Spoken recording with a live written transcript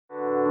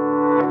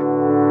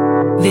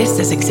This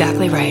is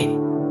exactly right.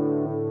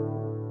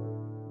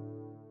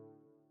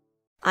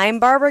 I'm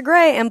Barbara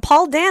Gray, and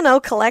Paul Dano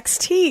collects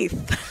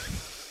teeth.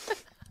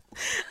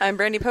 I'm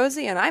Brandy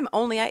Posey, and I'm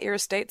only at your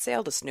estate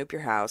sale to snoop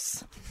your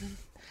house.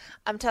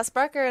 I'm Tess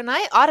Barker, and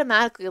I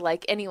automatically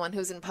like anyone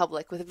who's in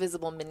public with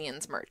visible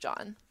Minions merch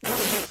on.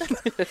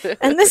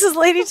 And this is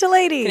Lady to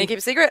Lady. Can you keep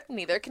a secret?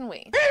 Neither can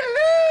we.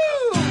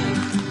 Hello!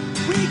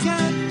 We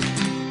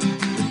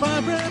got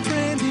Barbara,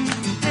 Brandy,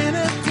 and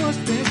of course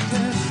Big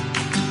Tess.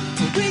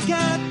 We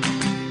got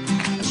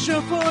a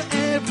show for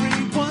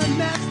everyone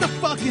that's the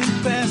fucking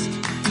best.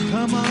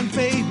 Come on,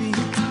 baby,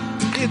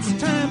 it's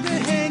time to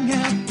hang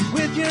out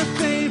with your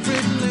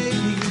favorite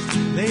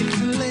ladies.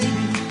 Ladies and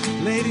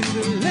ladies, ladies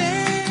and ladies.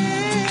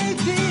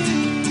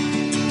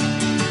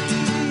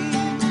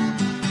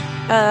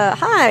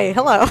 Hi,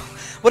 hello.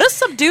 What a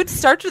subdued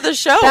start to the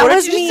show. That What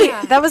was did you me.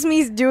 just do? That was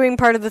me doing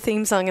part of the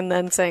theme song and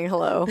then saying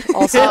hello.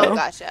 Also, Oh,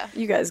 gotcha.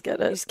 you guys get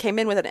You it. just came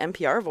in with an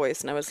NPR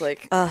voice, and I was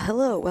like,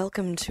 Hello,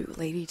 welcome to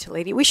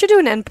Lady. We should do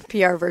an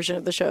NPR version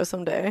of the show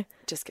someday.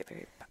 just get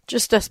very...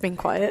 Just us being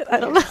quiet. I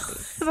don't know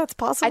if that's I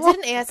possible.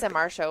 did an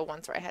ASMR show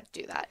once where I had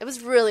to do that. It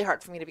was really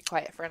hard for me to be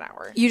quiet for an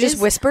hour. You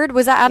just whispered?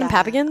 Was that Adam Yeah,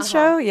 Papagan's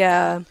show?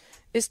 Yeah.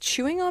 Is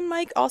chewing on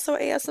mic also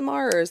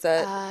ASMR, or is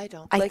that... I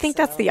don't I think think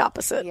so. that's the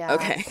opposite. Yeah.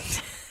 okay.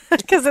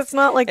 Because it's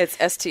not like It's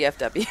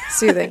STFW.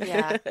 soothing.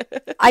 Yeah.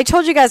 I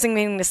told you guys I'm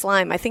getting into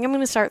slime. I think I'm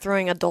going to start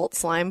throwing adult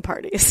slime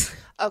parties.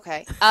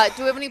 Okay.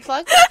 Do we have any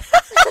plugs?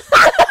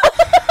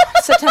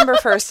 September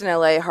 1st in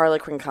LA,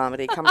 Harlequin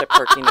Comedy. Come to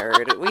Perky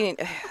Nerd.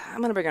 I'm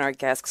going to bring in our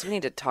guest because we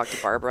need to talk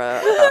to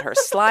Barbara about her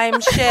slime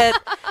shit.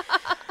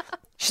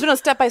 She's been on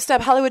Step by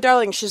Step, Hollywood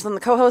Darling. She's on the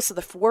co-host of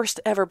the worst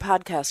ever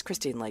podcast,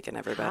 Christine Lakin,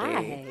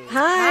 everybody.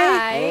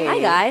 Hi. Hi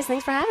guys,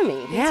 thanks for having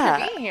me.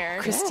 Yeah. being here.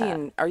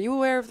 Christine, are you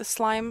aware of the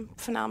slime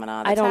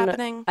phenomenon I that's don't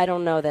happening? I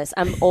don't know this.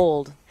 I'm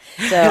old.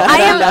 So I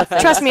know am. nothing.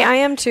 Trust me, I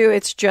am too.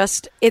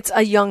 It's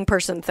a young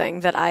person thing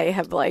that I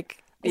have Is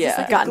this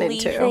like gotten a glee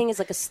into. thing? It's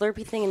like a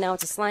Slurpee thing, and now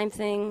it's a slime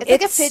thing. It's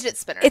like a fidget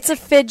spinner. It's a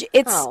fidget.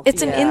 It's Oh,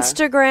 it's an yeah.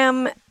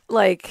 Instagram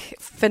like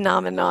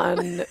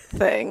phenomenon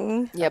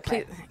thing. Yeah,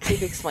 please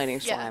keep explaining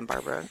slime,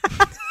 Barbara.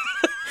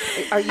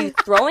 Are you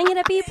throwing it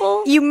at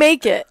people? You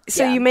make it.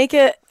 So Yeah. you make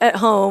it at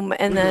home,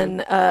 and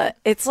then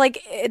it's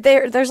like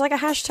there's like a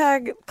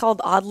hashtag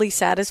called oddly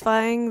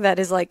satisfying that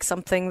is like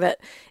something that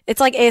it's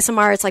like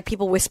ASMR. It's like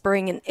people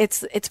whispering, and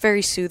it's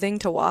very soothing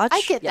to watch.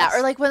 I get Yes. that.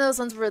 Or like one of those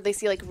ones where they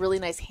see like really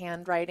nice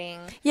handwriting.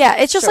 Yeah,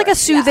 it's just like a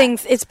Sure, soothing.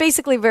 It's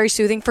basically very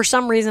soothing for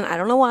some reason. I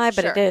don't know why,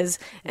 but Sure. it is.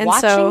 And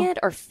Watching so it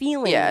or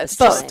feeling Yeah, the it's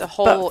slime? just a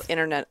whole Both.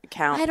 internet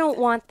account. I don't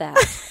want that.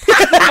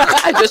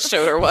 I just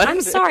showed her one.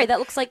 I'm sorry, that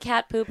looks like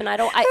cat poop, and I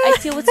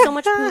deal with so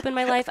much poop in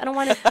my life. I don't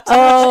want to touch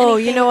Oh,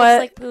 anything you know that looks what?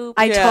 like poop.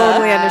 I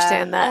totally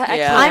understand that. I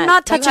Yeah. can't. I'm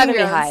not You have touching.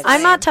 your own hives.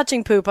 I'm not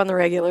touching poop on the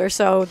regular,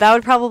 so that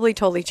would probably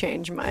totally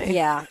change my.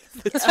 Yeah.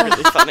 It's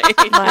really funny.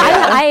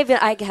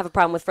 I have a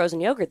problem with frozen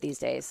yogurt these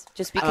days,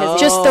 just because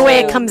Just the way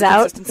it comes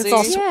out. Consistency.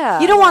 It's all Yeah.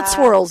 You don't want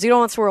swirls. You don't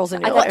want swirls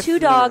in I your got life. 2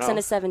 dogs no. and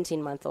a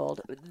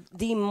 17-month-old.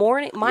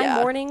 My Yeah.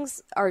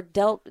 mornings are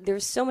dealt.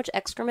 There's so much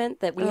excrement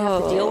that we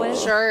have to deal with.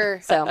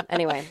 Sure. So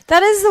anyway,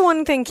 That is the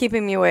one thing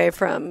keeping me away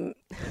from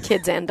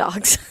kids and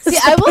dogs. See,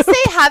 I will say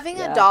having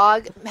a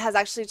dog has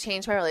actually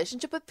changed my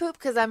relationship with poop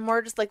because I'm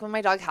more just like when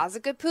my dog has a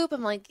good poop,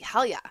 I'm like,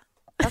 hell yeah.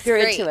 That's You're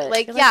great. into it.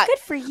 Like, You're yeah. like, good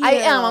for you. I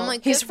am. I'm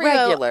like, good He's for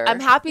regular. you. I'm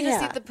happy to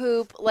Yeah. see the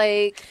poop.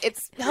 Like,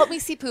 it's helped me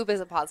see poop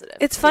as a positive.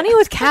 It's funny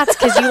with cats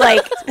because you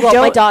like. well,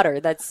 don't, my daughter.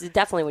 That's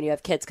definitely when you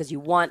have kids because you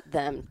want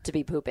them to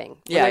be pooping. When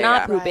Yeah, they're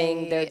not yeah.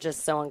 pooping, they're Right.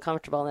 just so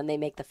uncomfortable, and then they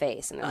make the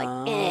face, and they're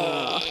like,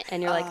 eh.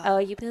 And you're like, oh,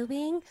 are you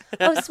pooping?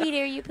 Oh,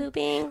 sweetie, are you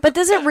pooping? But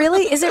does it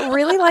really? Is it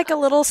really like a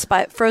little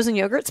frozen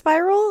yogurt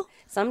spiral?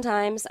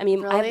 Sometimes, I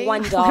mean, I Really? have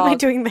one Why dog. am I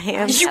doing the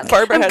hands?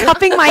 Barbara I'm had a-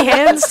 cupping my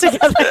hands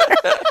together.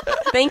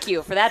 Thank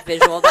you for that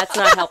visual. That's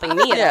not helping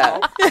me at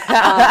all.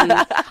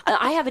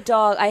 I have a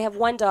dog. I have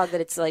one dog that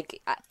it's like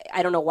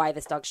I don't know why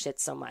this dog shits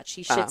so much.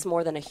 He shits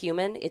more than a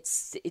human.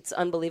 It's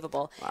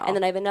unbelievable. And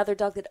then I have another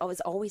dog that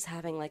is always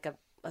having like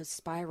a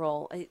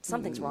spiral.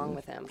 Something's wrong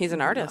with him. He's an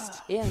artist.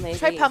 Yeah, maybe.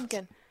 Try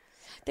pumpkin.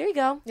 There you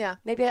go. Yeah.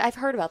 Maybe I've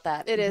heard about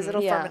that. It is.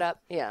 It'll yeah. firm it up.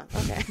 Yeah.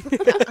 Okay.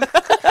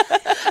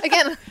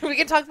 Again, we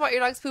can talk about your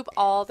dog's poop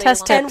all day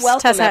Test long. And tips.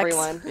 welcome Test hacks.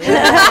 everyone.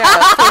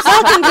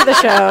 Welcome to the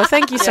show.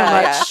 Thank you so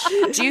much.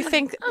 Do you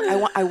think?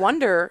 I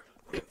wonder.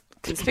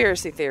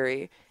 Conspiracy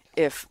theory.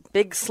 If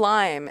big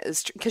slime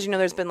is because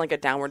there's been like a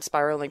downward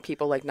spiral, like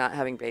people like not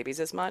having babies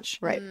as much.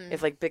 Right.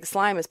 If like big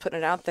slime is putting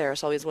it out there,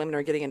 so all these women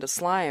are getting into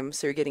slime,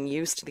 so you're getting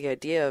used to the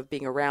idea of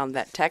being around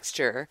that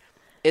texture.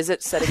 Is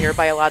it setting your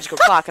biological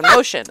clock in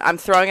motion? I'm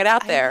throwing it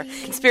out there.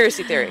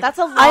 Conspiracy theory. That's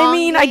a long I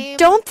mean, I game.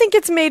 don't think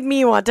it's made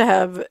me want to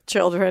have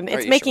children.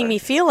 It's you making sure? me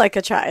feel like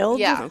a child.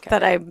 Yeah. Okay.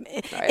 That I.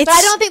 But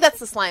I don't think that's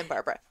the slime,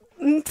 Barbara.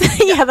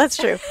 Yeah, that's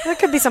true. That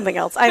could be something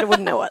else. I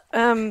wouldn't know what.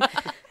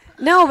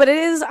 No, but it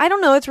is, I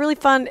don't know, it's really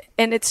fun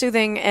and it's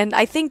soothing. And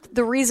I think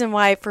the reason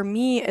why for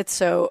me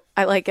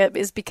I like it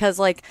is because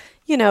like,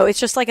 it's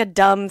just like a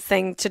dumb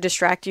thing to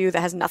distract you that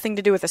has nothing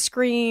to do with a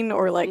screen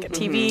or like a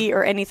TV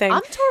or anything.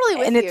 I'm totally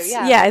with and you, it's,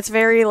 yeah. it's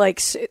very like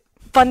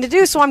fun to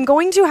do. So I'm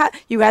going to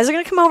you guys are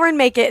going to come over and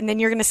make it and then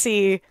you're going to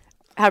see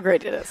how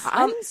great it is.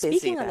 I'm busy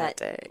speaking on that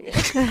day.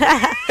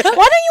 Why don't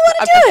you want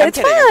to do it? It's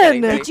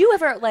fun. Did you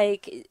ever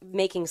like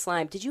making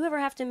slime? Did you ever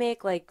have to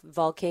make like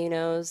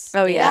volcanoes?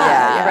 Oh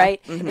yeah.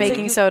 Right.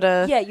 Baking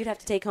soda. Yeah, you'd have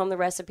to take home the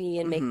recipe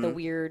and make the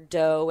weird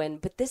dough,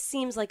 but this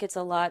seems like it's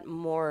a lot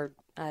more.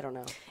 I don't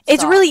know.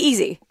 It's soft. really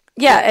easy.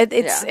 Yeah, it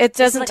It's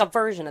doesn't like a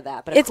version of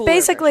that, but it's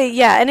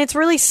basically and it's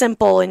really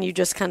simple and you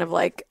just kind of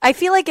like I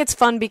feel like it's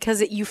fun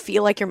because you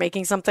feel like you're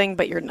making something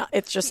but you're not.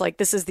 It's just like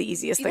this is the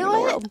easiest thing in the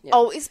world.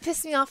 Always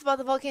pissed me off about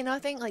the volcano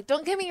thing. Like,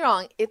 don't get me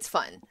wrong, it's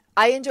fun.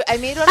 I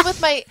made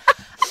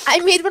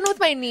one with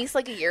my niece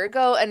like a year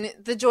ago and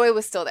the joy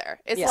was still there.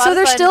 It's a lot So of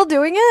they're fun. still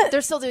doing it?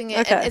 They're still doing it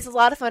Okay. and it's a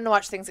lot of fun to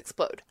watch things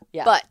explode.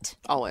 Yeah. But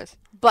Always.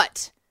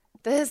 that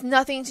has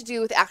nothing to do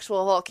with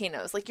actual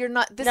volcanoes. Like, you're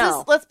not. This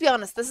No. is. Let's be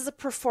honest. This is a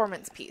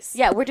performance piece.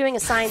 Yeah, we're doing a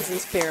science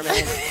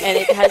experiment, and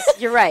it has.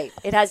 You're right.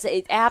 It has.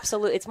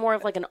 It's more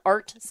of like an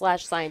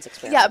art/science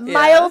experiment. Yeah,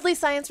 mildly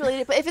science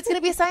related. But if it's going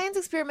to be a science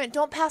experiment,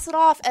 don't pass it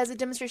off as a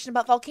demonstration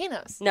about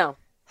volcanoes. No.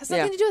 Has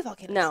nothing to do with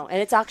volcanoes. No,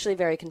 and it's actually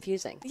very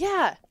confusing.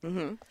 Yeah.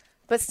 Mm-hmm.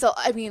 But still,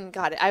 I mean,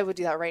 God, I would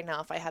do that right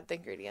now if I had the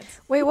ingredients.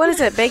 Wait, what is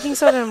it? Baking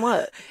soda and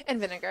what? And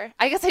vinegar.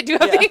 I guess I do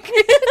have the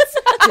ingredients.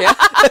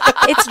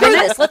 It's Screw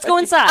vinegar. this. Let's go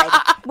inside.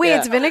 Wait,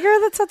 it's vinegar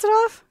that sets it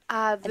off?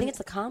 I think it's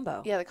the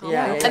combo. Yeah, the combo.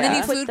 Yeah, yeah, And then yeah.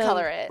 you food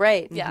color it.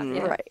 Right. Yeah.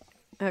 Right.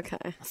 Okay.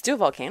 Let's do a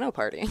volcano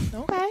party.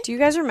 Okay. Do you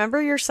guys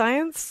remember your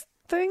science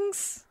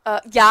things?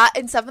 Yeah,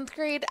 in 7th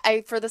grade,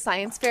 I, for the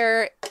science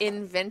fair,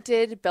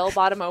 invented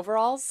bell-bottom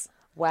overalls.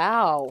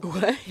 Wow.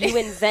 What? You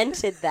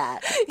invented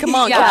that. Come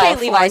on, Yeah. Okay,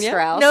 Levi California.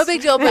 Strauss. No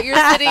big deal, but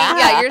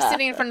you're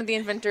sitting in front of the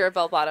inventor of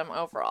bell-bottom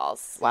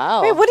overalls.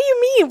 Wow. Wait, what do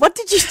you mean? What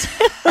did you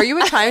do? Are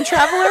you a time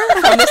traveler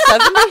from the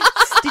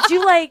 70s? Did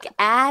you like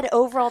add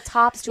overall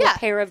tops to Yeah. a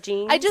pair of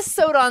jeans? I just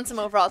sewed on some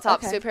overall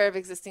tops Okay. to a pair of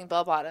existing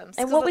bell-bottoms.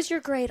 And what was your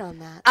grade on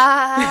that?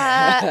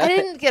 I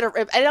didn't get a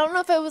ribbon. I don't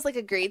know if it was like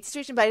a grade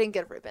situation, but I didn't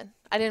get a ribbon.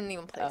 I didn't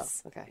even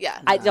place. Oh, okay. Yeah.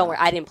 Don't worry.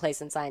 I didn't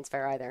place in science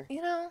fair either.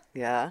 You know?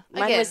 Yeah.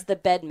 Mine Again. was the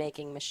bed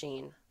making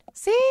machine.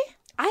 See?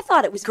 I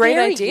thought it was Great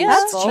very idea.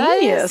 useful. That's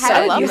genius.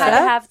 Had- I love you had that.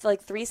 to have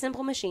like 3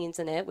 simple machines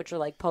in it, which are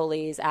like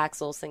pulleys,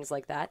 axles, things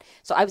like that.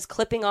 So I was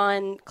clipping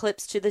on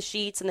clips to the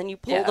sheets, and then you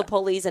pull Yeah. the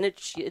pulleys, and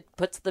it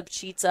puts the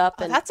sheets up.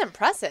 Oh, And that's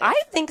impressive. I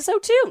think so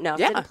too. No,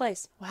 Yeah. didn't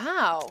place.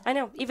 Wow. I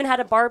know. Even had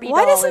a Barbie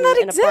Why doll doesn't and, that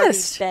and a Barbie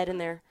exist? bed in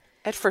there.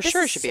 It for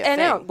sure should be a I thing.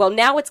 know. Well,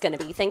 now it's going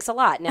to be. Thanks a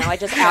lot. Now I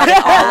just outed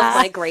all of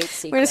my great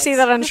secrets. We're going to see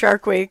that on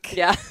Shark Week.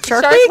 Yeah.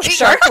 Shark Week?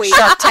 Shark Week.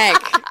 Shark Tank.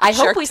 I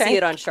hope Shark we Tank. see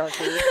it on Shark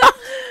Week.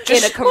 In a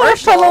We'll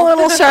commercial. put a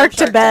little shark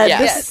to bed.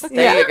 Yes.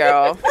 There you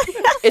go.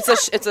 It's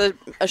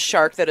a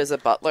shark that is a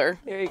butler.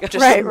 There you go.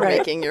 Just Right.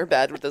 making your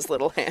bed with his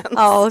little hands.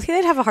 Oh,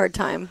 they'd have a hard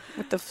time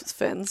with the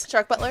fins.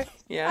 Shark Butler?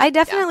 Yeah. I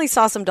definitely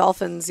saw some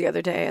dolphins the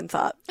other day and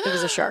thought it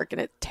was a shark,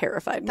 and it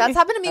terrified me. That's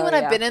happened to me when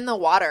yeah. I've been in the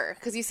water.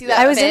 Because you see that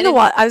I was in fin the and-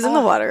 water. I was in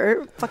the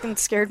water. It fucking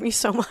scared me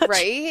so much.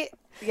 Right?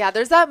 Yeah,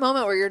 there's that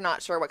moment where you're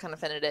not sure what kind of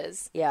fin it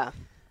is. Yeah.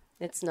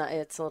 It's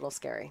a little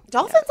scary.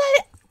 Dolphins,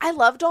 I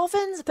love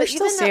dolphins, but They're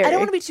still even though, I scary. don't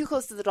want to be too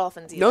close to the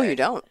dolphins either. No, you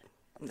don't.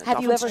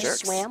 Have you Dolphins ever jerks.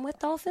 swam with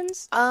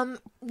dolphins?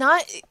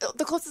 Not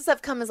the closest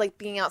I've come is like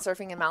being out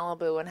surfing in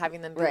Malibu and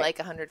having them be Right. like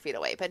 100 feet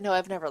away. But no,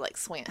 I've never like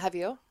swam. Have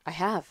you? I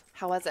have.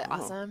 How was it?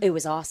 Awesome. It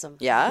was awesome.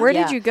 Yeah. Where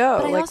did you go?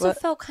 But I Like, also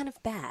what? felt kind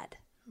of bad.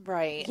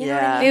 Right. You know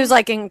what I Yeah. mean? It was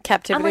like in I'm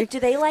captivity. like, do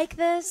they like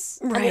this?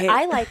 I mean, Right.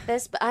 I like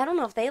this, but I don't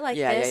know if they like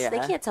Yeah, this. yeah, They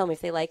yeah. can't tell me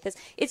if they like this.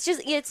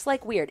 It's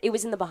like weird. It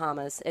was in the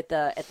Bahamas at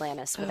the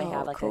Atlantis where they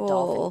have like cool. a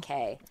dolphin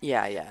K.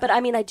 Yeah, yeah. But I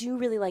mean, I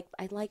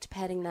liked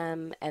petting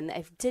them, and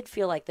I did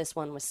feel like this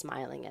one was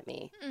smiling at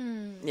me.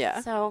 yeah.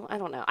 So I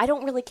don't know. I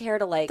don't really care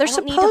to like. They're I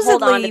don't need to hold on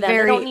supposedly to them.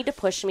 very- They don't need to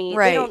push me.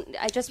 Right. They don't.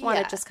 I just want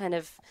to Yeah. just kind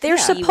of. They're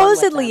be one with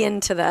supposedly them.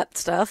 into that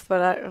stuff,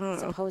 but I don't know.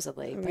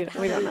 Supposedly, but We how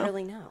don't do we know.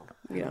 really know?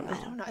 We don't know.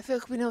 I don't know. I feel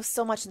like we know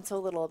so much and so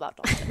little about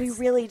dolphins. We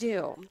really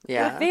do.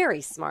 Yeah. They're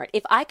very smart.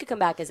 If I could come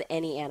back as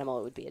any animal,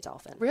 it would be a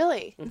dolphin.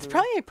 Really? It's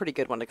probably a pretty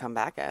good one to come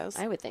back as.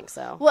 I would think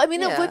so. Well, I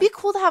mean, it Yeah. would be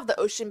cool to have the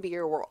ocean be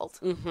your world.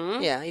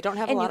 Yeah, you don't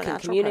have And a you lot can of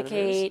natural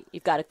communicate.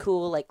 You've got a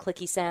cool like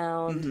clicky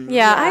sound.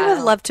 Yeah, I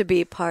would love to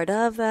be part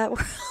of that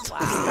world.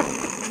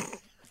 predators.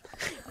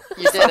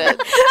 You did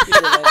it.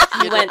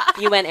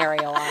 You went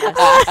aerial on us.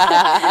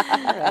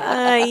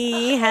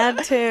 I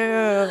had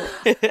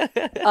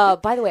to.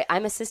 By the way,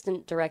 I'm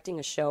assistant directing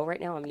a show right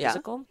now, a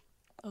musical.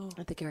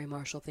 At the Gary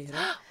Marshall Theater.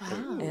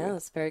 Wow. Yeah,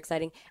 it's very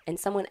exciting. And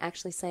someone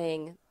actually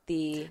sang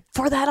the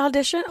For that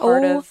audition?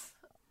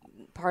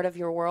 part of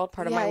your world,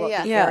 part of Yeah, my world,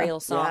 yeah. the Yeah. aerial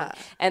song. Yeah.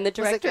 And the Was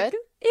it director, good?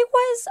 it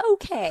was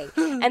okay.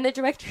 And the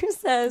director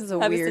says, This is a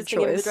I was weird assisting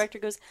him, and the choice. director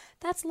goes,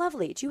 "That's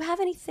lovely. Do you have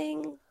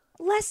anything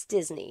less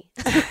Disney.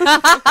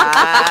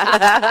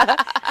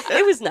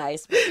 It was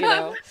nice, but, you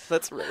know.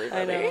 That's really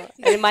funny. I know.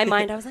 And in my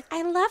mind, I was like,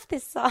 I love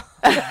this song.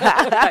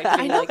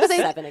 I know, like 'cause they-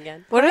 7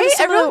 again. What are Right?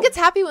 some Everyone of- gets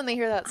happy when they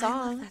hear that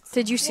song.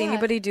 Did you see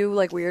anybody do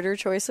like weirder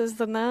choices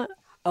than that?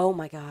 Oh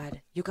my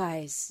God, you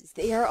guys,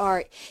 there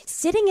are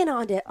sitting in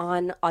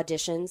on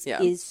auditions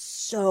Yeah. is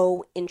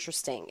so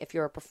interesting if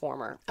you're a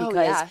performer Oh,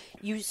 because yeah.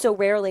 you so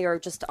rarely are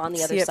just on the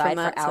See other it from side for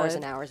that hours side.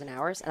 and hours and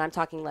hours, and I'm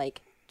talking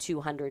like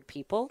 200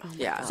 people.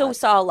 Yeah. So we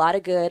saw a lot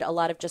of good, a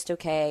lot of just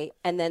okay,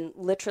 and then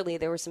literally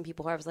there were some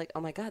people who I was like,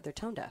 oh my God, they're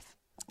tone deaf.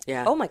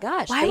 Yeah. Oh my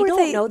gosh, Why they were don't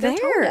they know they're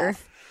tone there?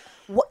 deaf.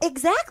 What,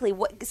 exactly.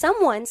 What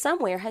someone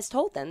somewhere has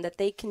told them that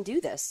they can do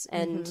this,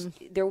 and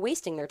they're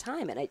wasting their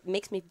time, and it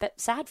makes me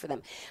sad for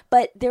them.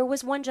 But there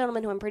was one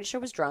gentleman who I'm pretty sure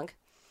was drunk.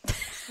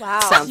 Wow.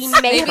 Sounds He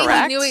made Maybe he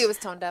correct. knew he was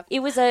tone deaf. It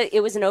was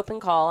an open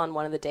call on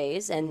one of the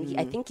days, and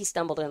I think he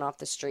stumbled in off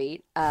the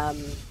street,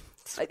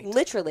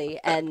 literally,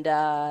 and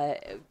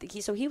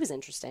he was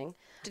interesting.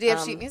 Did he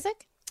have sheet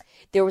music?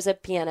 There was a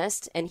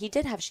pianist, and he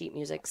did have sheet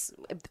music.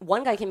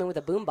 One guy came in with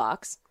a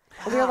boombox.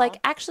 And we were like,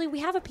 actually,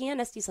 we have a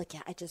pianist. He's like, yeah,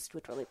 I just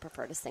would really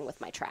prefer to sing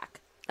with my track.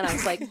 And I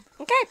was like,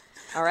 okay,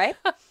 all right.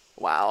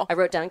 Wow. I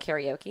wrote down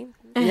karaoke.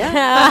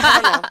 Yeah.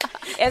 I don't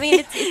know. I mean,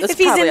 it's If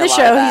he's probably in a the lot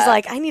show, of he's that.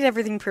 like, I need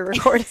everything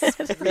pre-recorded.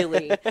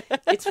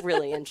 it's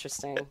really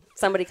interesting.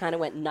 Somebody kind of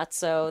went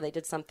nutso. They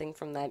did something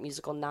from that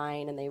musical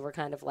 9, and they were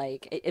kind of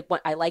like,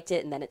 I liked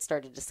it, and then it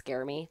started to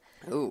scare me.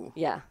 Ooh.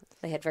 Yeah,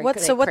 they had very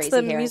What's they had the crazy hair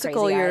and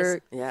musical crazy you're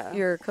eyes. Yeah.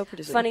 you're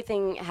co-producing? Funny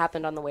thing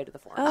happened on the way to the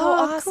forum.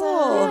 Oh, awesome.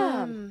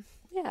 cool.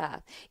 Yeah.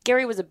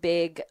 Gary was a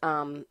big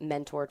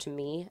mentor to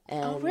me.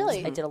 And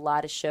really? I did a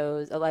lot of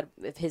shows, a lot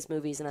of his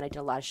movies, and then I did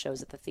a lot of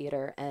shows at the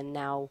theater. And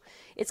now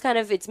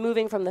it's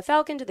moving from the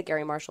Falcon to the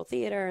Gary Marshall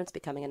Theater, and it's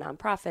becoming a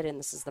nonprofit, and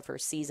this is the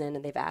first season,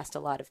 and they've asked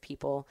a lot of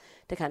people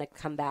to kind of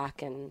come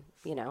back and,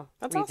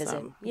 That's revisit.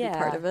 awesome. Yeah.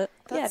 part of it.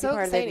 Yeah, That's be so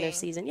part of it in their exciting.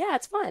 season. Yeah,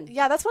 it's fun.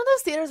 Yeah, that's one of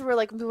those theaters where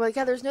like people are like,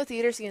 yeah, there's no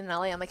theater scene in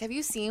LA. I'm like, have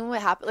you seen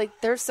what happened?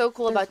 Like, they're so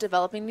cool about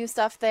developing new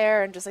stuff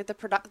there, and just like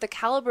the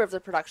caliber of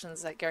the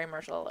productions at Gary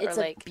Marshall are It's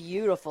like, a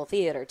beautiful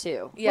theater,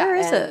 too. yeah. Where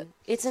is And it?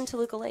 It's in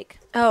Toluca Lake.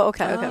 Oh,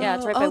 okay, okay. Yeah,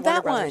 it's right by Warner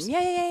that Brothers. one.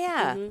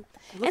 Yeah. And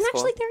Looks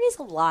actually, cool. there is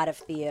a lot of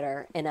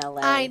theater in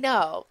LA. I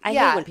know. I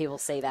yeah. hate when people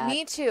say that.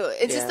 Me too.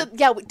 It's Yeah.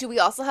 just do we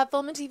also have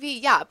film and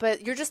TV? Yeah,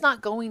 but you're just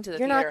not going to the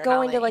You're theater. not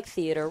going in to LA. like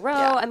Theater Row.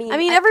 Yeah. I mean,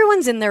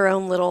 Everyone's in their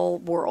own little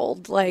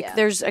world. Like, Yeah.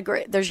 there's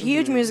a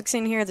huge music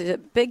scene here. There's a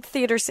big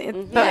theater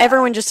scene, but Yeah.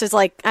 everyone just is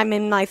like, I'm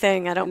in my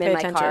thing. I don't I'm pay in my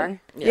attention. car.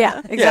 Yeah,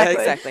 exactly. Yeah,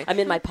 exactly. I'm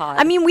in my pod.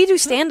 I mean, we do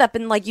stand up,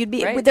 and like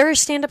Right. there are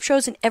stand up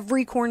shows in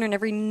every corner and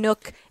every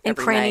nook and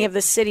Every cranny night. of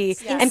the city,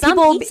 and and some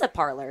people. pizza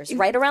parlors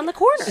right around the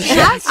corner.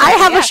 I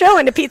have a show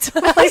in a pizza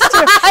place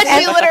too.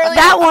 And literally-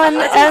 that one.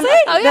 And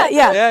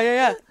yeah.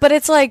 Yeah. But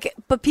it's like,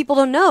 but people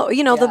don't know.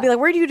 They'll Yeah. be like,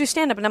 "Where do you do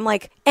stand up?" And I'm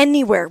like,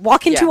 "Anywhere.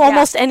 Walk into Yeah.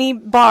 almost any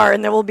bar,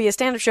 and there will be a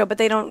stand up show." But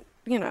they don't.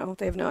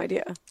 They have no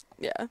idea.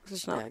 Yeah.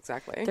 It's not- Yeah,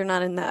 exactly. They're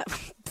not in that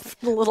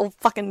little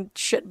fucking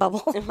shit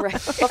bubble. Right.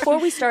 Before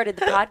we started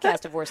the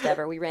podcast of Worst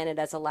Ever, we ran it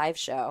as a live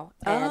show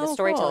and a Oh,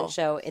 storytelling cool.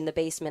 show in the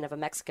basement of a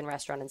Mexican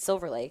restaurant in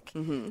Silver Lake.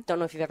 Don't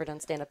know if you've ever done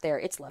stand up there.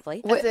 It's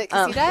lovely. Is it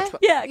Casita?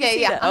 Yeah,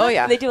 yeah. Oh,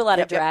 yeah. They do a lot of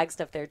Yep, yep. drag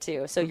stuff there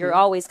too. So you're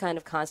always kind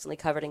of constantly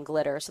covered in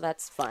glitter. So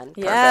that's fun.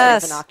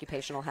 Yes. It's an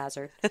occupational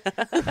hazard.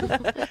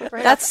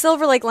 That's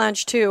Silver Lake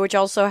Lounge too, which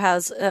also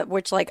has,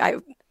 which like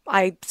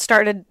I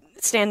started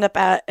stand up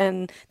at,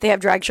 and they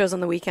have drag shows on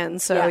the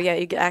weekends. So Yeah.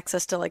 you get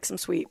access to like some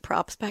sweet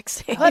props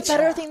backstage. What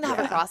better thing to have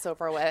a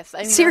crossover with?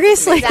 I mean,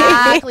 Seriously. that's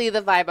exactly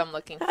the vibe I'm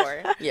looking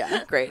for.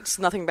 Yeah, great. It's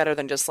nothing better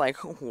than just like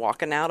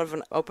walking out of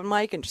an open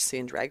mic and just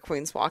seeing drag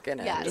queens walk in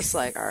and Yes. just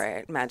like, all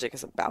right, magic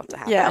is about to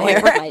happen. Yeah, I'm here.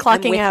 with my- I'm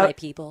Clocking with out. my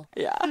people.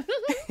 Yeah.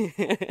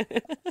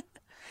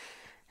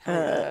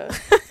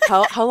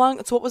 How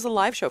long? So, what was the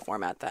live show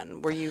format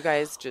then? Were you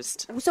guys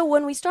just? So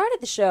when we started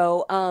the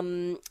show,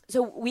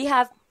 so we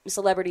have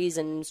celebrities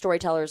and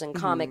storytellers and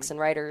comics and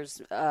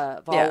writers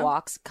of all Yeah.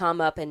 walks come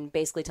up and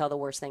basically tell the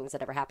worst things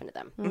that ever happened to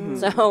them.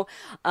 So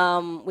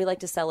we like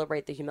to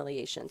celebrate the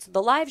humiliation. So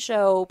the live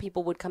show,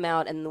 people would come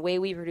out, and the way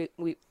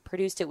we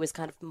produced it was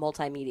kind of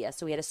multimedia.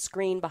 So we had a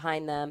screen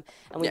behind them,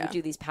 and we Yeah. would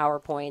do these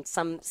PowerPoints.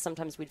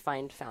 Sometimes we'd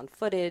find found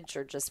footage,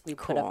 or just we'd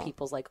put up Cool.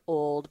 people's like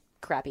old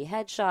crappy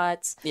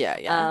headshots.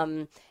 Yeah.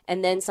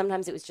 And then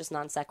sometimes it was just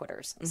non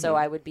sequiturs. So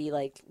I would be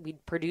like,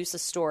 we'd produce a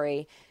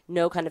story,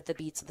 know kind of the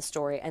beats of the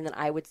story, and then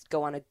I would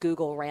go on a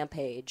Google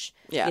rampage,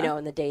 Yeah.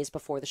 in the days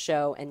before the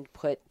show and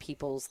put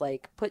people's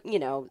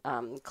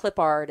clip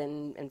art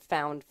and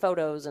found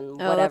photos and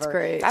Oh, whatever that's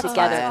great. That's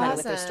together fun. kind of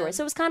with their story. Awesome.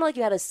 So it was kind of like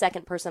you had a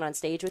second person on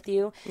stage with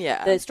you.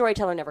 Yeah. The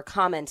storyteller never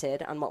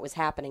commented on what was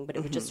happening, but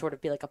it would just sort of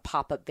be like a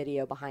pop-up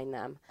video behind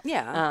them.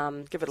 Yeah.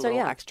 Give it a So,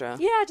 little yeah. extra.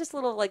 Yeah, just a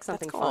little like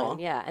something cool. fun.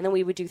 Yeah. And then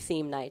we would do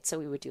theme nights. So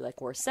we would do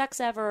like worst sex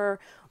ever,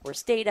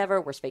 worst date ever,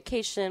 worst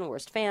vacation,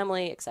 worst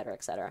family, et cetera,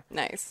 et cetera.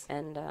 Nice.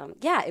 And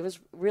yeah, it was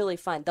really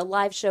fun. The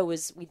live show we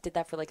did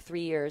that for like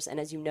 3 years. And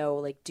as you know,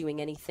 like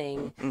doing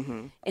anything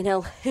in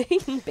LA,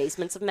 in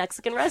basements of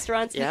Mexican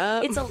restaurants,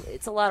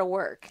 it's a lot of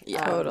work.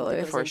 Yeah, totally,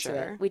 that goes for into sure.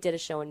 it. We did a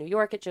show in New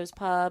York at Joe's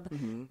Pub.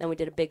 Then we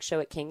did a big show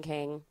at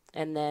King.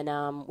 And then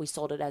we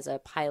sold it as a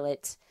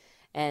pilot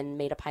and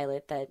made a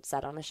pilot that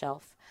sat on a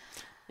shelf.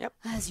 Yep.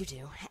 As you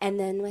do. And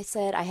then I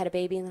said I had a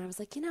baby, and then I was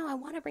like, I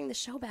want to bring the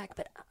show back,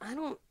 but I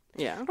don't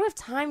have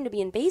time to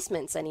be in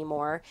basements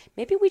anymore.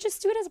 Maybe we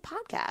just do it as a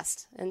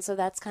podcast. And so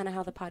that's kind of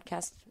how the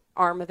podcast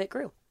arm of it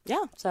grew.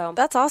 Yeah. So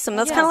That's awesome.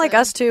 That's kind of like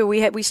us too.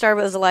 We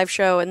started as a live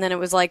show, and then it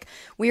was like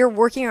we were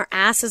working our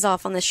asses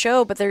off on the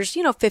show, but there's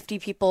 50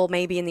 people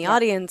maybe in the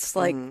audience.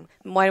 Like,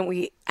 why don't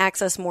we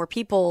access more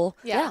people?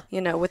 Yeah.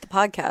 With the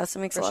podcast, it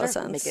makes a lot of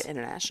sense. Make it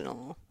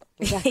international.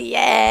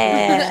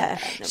 Yeah.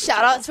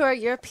 Shout out to our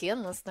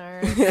European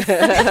listeners.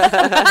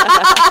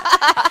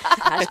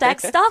 hashtag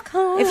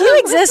Stockholm. If you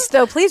exist,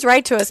 though, please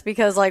write to us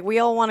because we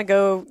all want to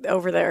go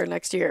over there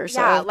next year.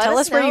 So let tell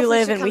us where know you if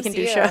live should and we come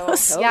can do see you.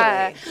 shows. Totally.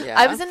 Yeah. Yeah,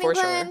 I was in for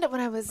sure. England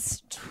when I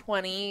was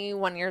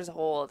 21 years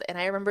old, and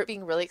I remember it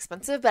being really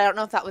expensive, but I don't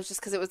know if that was just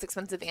because it was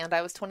expensive and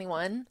I was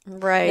 21.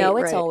 Right. No,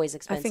 it's right. always I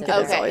expensive. think it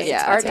is always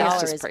Yeah, Our it's dollar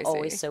just is pricey.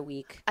 always so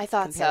weak. I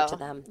thought compared so. to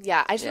them.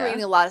 Yeah, I just remember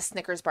eating a lot of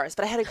Snickers bars,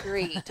 but I had a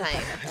great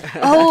time.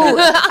 Oh,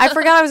 I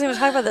forgot I was going to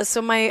talk about this.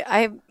 So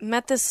I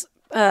met this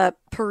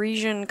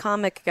Parisian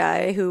comic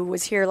guy who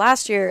was here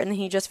last year, and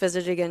he just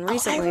visited again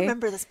recently. I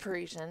remember this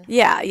Parisian.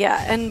 Yeah,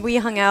 and we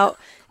hung out,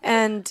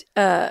 and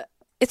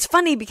it's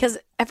funny because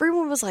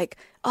everyone was like,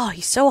 "Oh,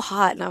 he's so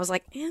hot," and I was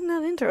like, "I'm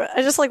not into it."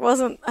 I just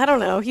wasn't. I don't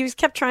know. He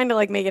kept trying to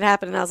make it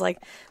happen, and I was like,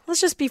 "Let's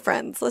just be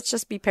friends. Let's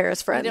just be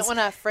Paris friends." You didn't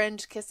want to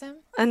French kiss him?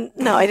 And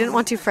no, I didn't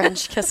want to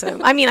French kiss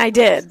him. I mean, I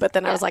did, but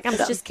then I was like, "I'm It's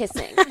done." just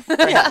kissing.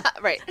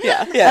 Right.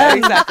 Yeah,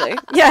 exactly.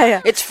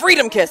 Yeah. It's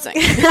freedom kissing.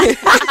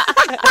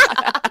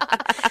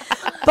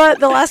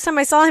 But the last time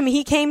I saw him,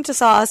 he came to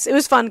Sauce. It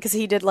was fun because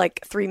he did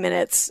 3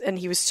 minutes, and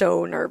he was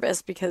so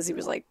nervous because he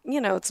was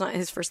it's not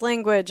his first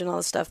language and all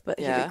this stuff, but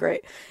he did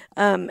great.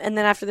 And then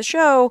after the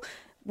show,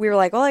 we were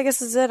like, well, I guess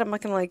this is it. I'm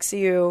not going to see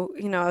you.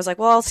 I was like,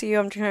 well, I'll see you.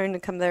 I'm trying to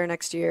come there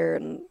next year.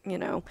 And,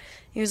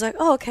 he was like,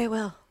 oh, okay,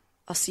 well,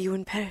 I'll see you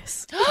in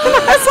Paris.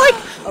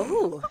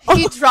 I was like,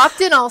 He dropped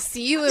in, I'll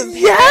see you in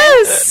Paris.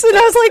 yes. And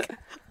I was like,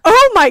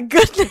 oh my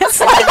goodness.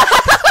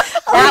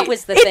 That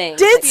was the thing. It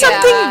did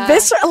something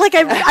visceral.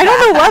 I don't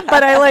know what,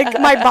 but I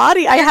my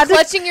body. I had to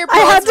clutching your I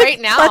had pearls to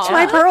right now. clutch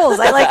my pearls.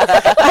 I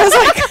was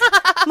like,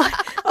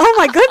 oh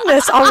my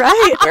goodness. All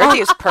right. Where do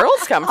these pearls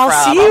come from?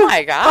 I'll see you. Oh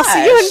my gosh. I'll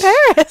see you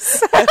in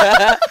Paris.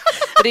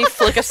 Did he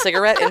flick a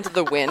cigarette into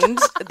the wind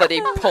that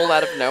he pulled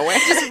out of nowhere?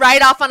 Just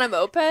ride off on a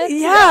moped.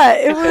 Yeah,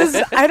 it was.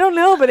 I don't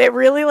know, but it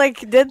really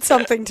did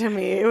something to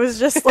me. It was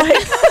just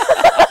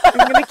I'm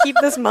gonna keep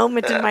this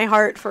moment in my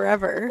heart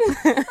forever.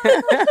 Your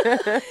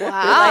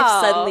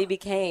life suddenly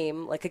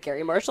became like a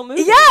Gary Marshall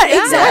movie. Yeah,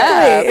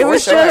 exactly. It for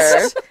was sure.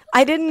 just.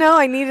 I didn't know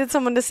I needed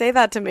someone to say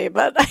that to me,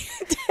 but I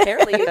did.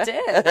 Apparently you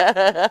did.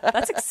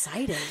 That's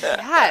exciting.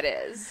 Yeah, it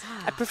is.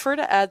 I prefer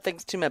to add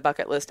things to my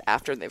bucket list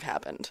after they've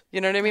happened.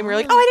 You know what I mean? We're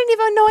like, oh, I didn't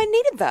even know I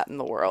needed that in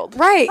the world.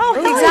 Right. Oh,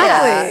 hell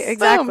exactly. yeah.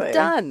 Exactly. Boom,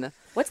 done.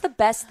 What's the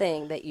best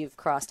thing that you've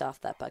crossed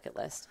off that bucket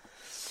list?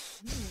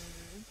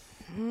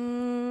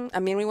 I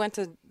mean, we went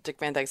to Dick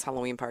Van Dyke's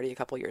Halloween party a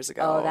couple years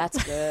ago. Oh, that's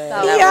good.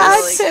 That was Yeah, I'd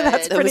really say good.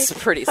 that's That was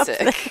pretty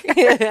sick.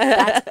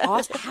 That's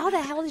awesome. How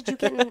the hell did you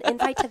get an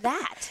invite to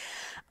that?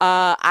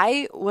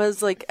 I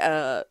was like,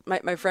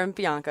 my friend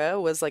Bianca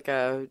was like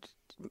a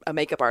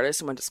makeup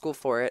artist and went to school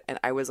for it, and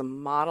I was a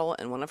model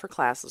in one of her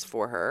classes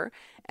for her.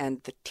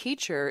 And the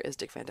teacher is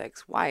Dick Van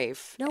Dyke's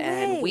wife, No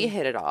and way. we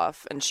hit it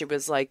off. And she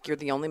was like, "You're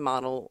the only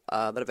model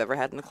that I've ever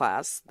had in a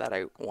class that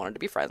I wanted to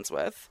be friends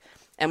with."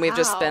 And we've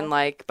just been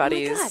like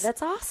buddies. Oh my God,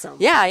 that's awesome.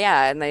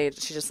 Yeah. And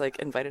she just like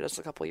invited us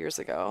a couple years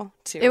ago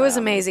to. It was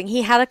amazing.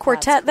 He had a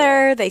quartet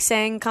there. They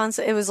sang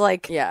constant. It was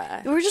like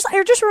Yeah.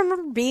 I just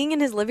remember being in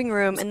his living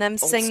room and them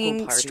school singing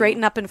party.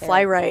 "Straighten Up and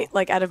Fly Right"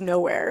 out of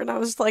nowhere, and I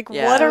was like,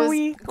 Yeah. "What It are was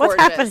we? What's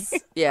gorgeous.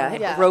 happening?" Yeah,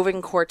 Yeah.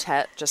 roving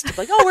quartet, just to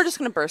be like, oh, we're just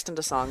gonna burst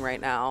into song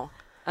right now.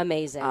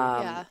 Amazing.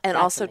 Yeah. And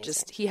That's also, amazing.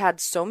 just he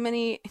had so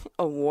many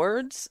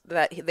awards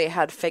that they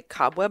had fake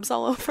cobwebs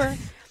all over.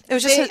 It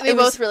was just They it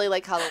was- both really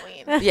like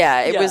Halloween. yeah,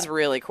 it Yeah. was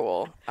really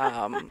cool.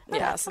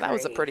 Yeah, so that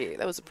was a great.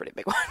 pretty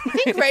big one. I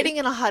think riding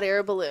in a hot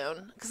air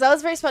balloon, because that was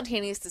a very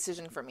spontaneous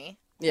decision for me.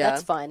 Yeah,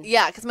 That's fun.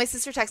 Yeah, because my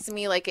sister texted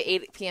me like at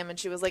 8 p.m. and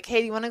she was like,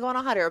 "Hey, do you want to go on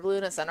a hot air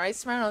balloon at sunrise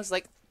tomorrow?" And I was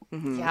like,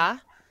 "Yeah."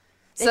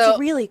 So It's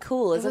really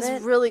cool, it isn't was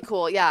it? really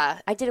cool. Yeah,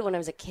 I did it when I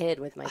was a kid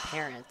with my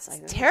parents.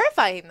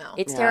 terrifying though.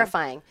 It's Yeah.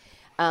 terrifying.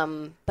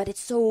 But it's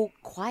so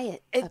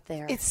quiet up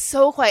there. It's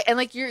so quiet, and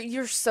like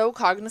you're so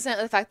cognizant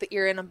of the fact that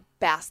you're in a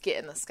basket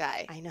in the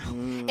sky. I know.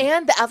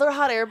 And the other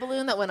hot air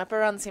balloon that went up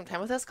around the same time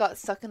with us got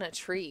stuck in a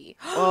tree.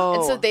 Oh.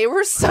 And so they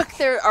were stuck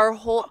there our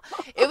whole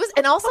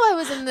and also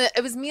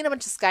it was me and a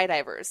bunch of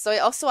skydivers. So I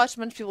also watched a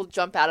bunch of people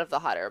jump out of the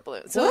hot air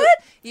balloon. So What?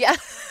 Yeah.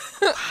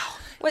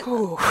 What?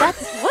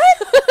 That's what?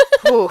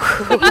 You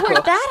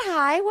weren't that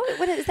high.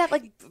 What is that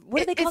like? What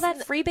do they call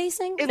that? Free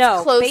basing? It's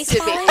No, close base to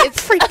falling?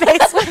 it's Free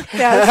base.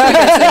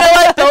 Yeah, You know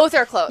what? Both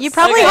are close. you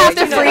probably have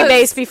to free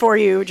base before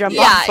you jump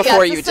off.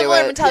 before it's a you do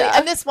similar it, mentality. yeah.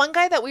 And this one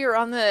guy that we were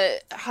on the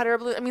hot air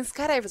balloon. I mean,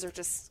 skydivers are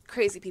just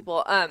crazy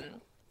people.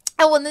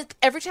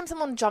 Every time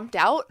someone jumped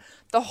out,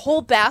 the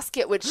whole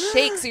basket would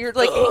shake. So you're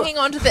like hanging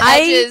onto the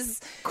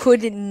edges.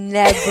 Could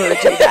never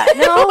do that.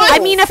 No, I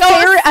mean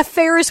a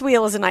Ferris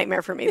wheel is a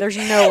nightmare for me. There's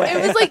no way.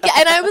 It was like,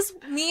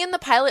 and me and the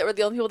pilot were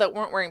the only people that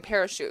weren't wearing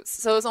parachutes.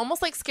 So it was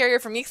almost like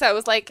scarier for me because I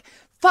was like,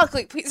 fuck,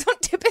 like, please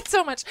don't tip it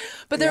so much.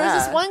 But there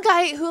was this one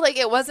guy who, like,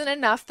 it wasn't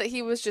enough that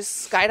he was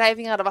just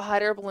skydiving out of a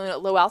hot air balloon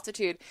at low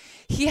altitude.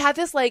 He had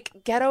this, like,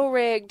 ghetto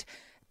rigged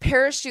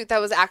parachute that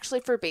was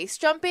actually for base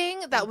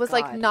jumping that was,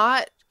 like,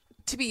 not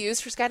to be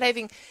used for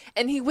skydiving,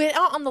 and he went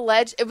out on the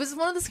ledge. It was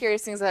one of the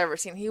scariest things I've ever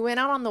seen. He went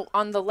out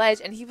on the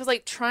ledge, and he was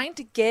like trying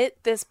to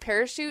get this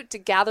parachute to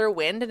gather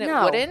wind, and it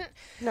wouldn't.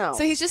 No.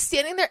 So he's just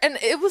standing there, and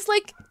it was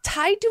like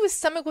tied to his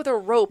stomach with a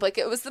rope. Like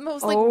it was the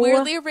most like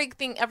weirdly rigged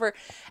thing ever.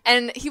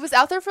 And he was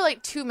out there for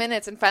like 2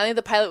 minutes, and finally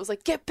the pilot was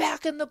like, "Get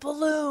back in the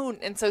balloon!"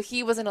 And so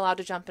he wasn't allowed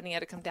to jump, and he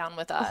had to come down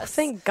with us. Oh,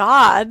 thank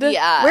God.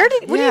 Yeah. What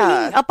do you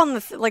mean up on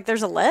the like?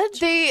 There's a ledge.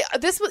 They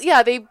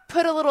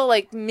put a little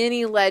like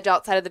mini ledge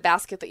outside of the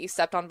basket that you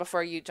stepped on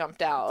before you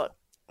jumped out.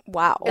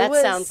 Wow. That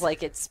sounds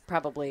like it's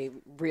probably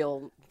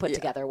real put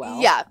together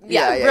well. Yeah,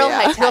 real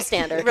high tech. Real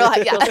standard. Real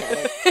high,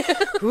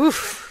 yeah.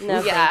 Oof.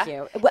 No, thank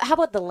you. How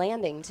about the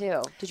landing,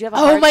 too? Did you have a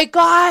Oh my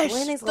gosh!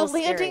 Landing's a The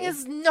little landing scary.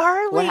 is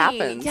gnarly. What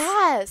happens?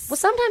 Yes. Well,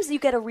 sometimes you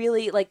get a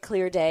really like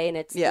clear day and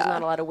there's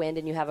not a lot of wind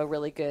and you have a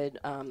really good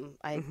I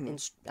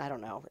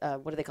don't know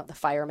what do they call it? The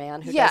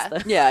fireman who does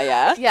the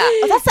Yeah.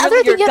 Oh, that's the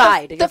other your thing.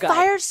 guide, The your guide.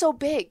 fire's so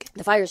big.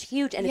 the fire's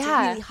huge and it's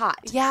really hot.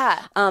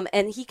 Yeah.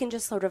 And he can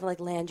just sort of like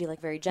land you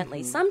like very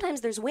gently.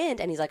 Sometimes there's wind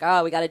and he's like,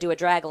 "Oh, we got to do a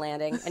drag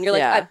landing," and you're like,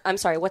 Yeah. I'm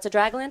sorry, what's a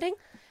drag landing?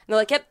 And they're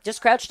like, "Yep,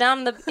 just crouch down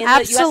in the you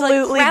Absolutely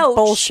have to, like, crouch.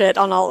 bullshit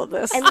on all of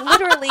this. And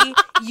literally,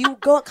 you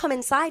come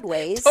in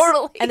sideways.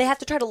 Totally. And they have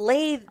to try to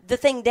lay the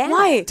thing down.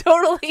 Why?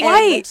 Totally.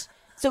 And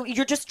so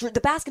you're just,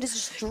 the basket is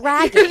just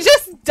dragging. You're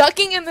just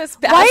ducking in this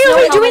basket. Why are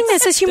we no doing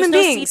helmets. this as human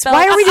There's no beings? seatbelts.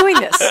 Why are we doing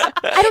this?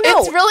 I don't know.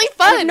 It's really I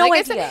fun. have no like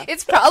I idea. said,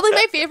 it's probably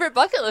my favorite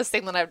bucket list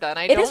thing that I've done.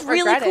 It is really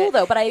regret cool, it.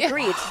 though, but I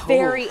agree. It's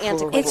very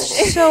antiquated.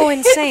 It's so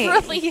insane. It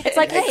really is. It's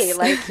like, hey,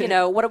 like,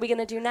 what are we going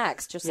to do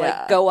next? Just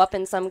like go up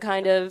in some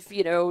kind of,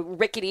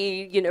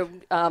 rickety,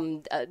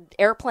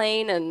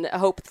 airplane and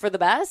hope for the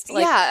best?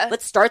 Like,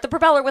 let's start the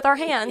propeller with our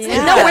hands.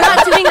 Yeah. No, we're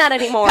not doing that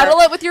anymore. Pedal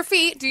it with your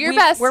feet. Do your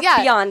best. We're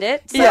beyond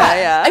it. So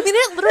I mean,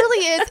 it literally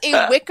is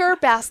a wicker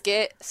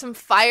basket, some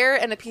fire,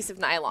 and a piece of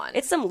nylon.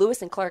 It's some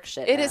Lewis and Clark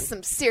shit. It man. is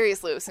some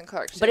serious Lewis and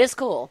Clark shit. But it's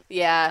cool.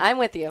 Yeah. I'm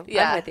with you.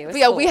 Yeah. I'm with you. It's But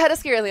yeah, cool. we had a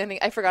scary landing.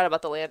 I forgot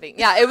about the landing.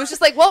 Yeah, it was just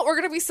like, well, we're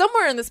going to be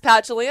somewhere in this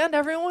patch of land.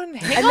 Everyone,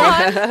 hang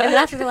on. And then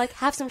after they're like,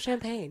 have some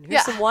champagne.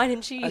 Here's some wine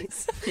and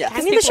cheese.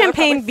 Give me the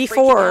champagne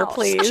before,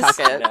 please. Chuck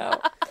it.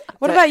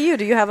 What about you?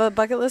 Do you have a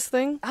bucket list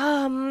thing?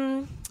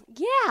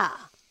 Yeah.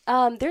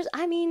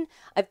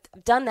 I've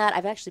done that.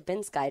 I've actually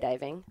been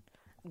skydiving.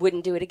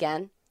 Wouldn't do it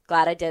again.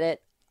 Glad I did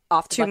it.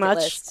 Off the Too bucket much?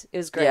 list. It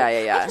was great.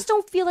 Yeah. I just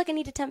don't feel like I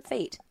need to tempt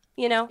fate.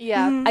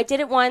 Yeah. I did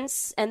it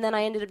once, and then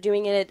I ended up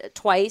doing it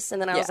twice,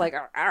 and then I was like,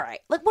 all right.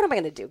 Like, what am I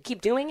going to do?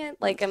 Keep doing it?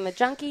 Like, I'm a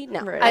junkie?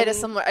 No. Right.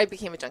 I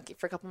became a junkie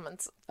for a couple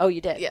months. Oh,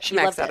 you did? Yeah. She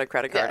You maxed loved out it. a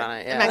credit card on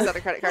it. I maxed out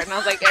a credit card, and I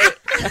was like, hey.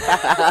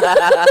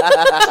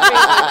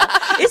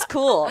 It's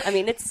cool. I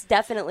mean, it's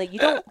definitely,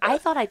 I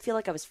thought I'd feel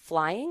like I was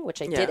flying,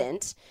 which I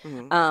didn't.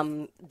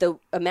 The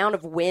amount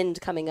of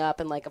wind coming up,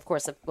 and like, of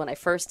course, when I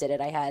first did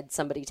it, I had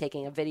somebody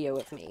taking a video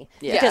with me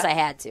because I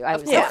had to. I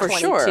was like for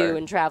 22 sure.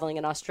 and traveling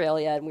in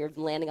Australia, and we were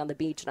landing on the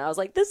beach, and I was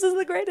like, this is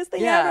the greatest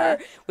thing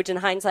ever. Which in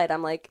hindsight,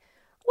 I'm like,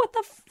 what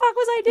the fuck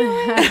was I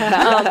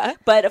doing?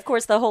 But of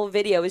course, the whole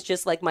video is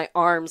just like my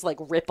arms like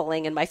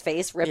rippling and my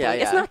face rippling.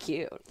 Yeah. It's not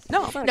cute.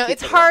 No,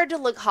 It's hard to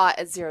look hot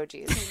at 0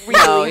 G's.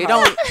 no, you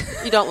don't.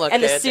 You don't look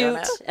And the good doing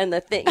suit it. and the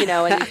thing,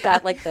 and you've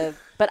got like the.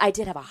 But I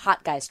did have a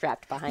hot guy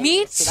strapped behind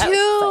Me me. so that was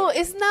too.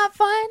 exciting. Isn't that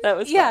fun? That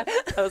was yeah. fun.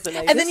 That was a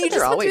nice. And then you They're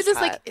just went through always this,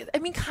 hot. like, I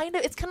mean,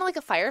 it's kind of like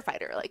a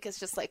firefighter. Like, it's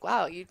just like,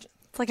 wow, you.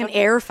 It's like an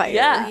air fighter.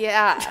 Yeah.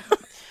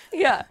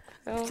 yeah.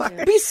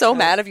 I'd be so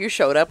mad if you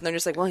showed up and they're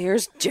just like, well,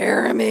 here's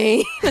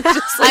Jeremy.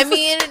 I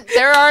mean,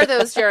 there are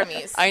those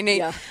Jeremys. I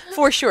need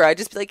for sure. I'd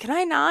just be like, can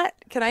I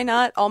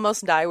not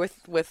almost die with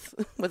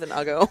an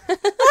Uggo?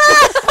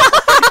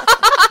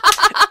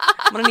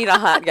 I'm gonna need a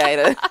hot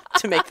guy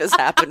to make this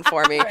happen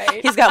for me.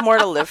 Right. He's got more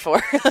to live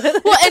for.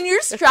 Well, and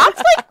you're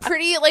strapped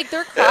like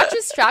their crotch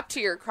is strapped to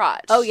your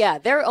crotch. Oh yeah,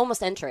 they're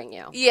almost entering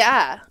you.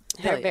 Yeah.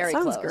 They're very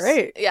Sounds close.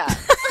 great. Yeah.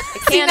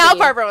 It See, can now be.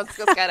 Barbara wants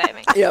to go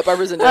skydiving. Yeah,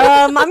 Barbara's into it.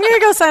 I'm gonna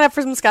go sign up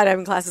for some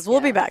skydiving classes. We'll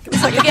be back. You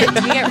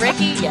get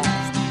Ricky. Yeah.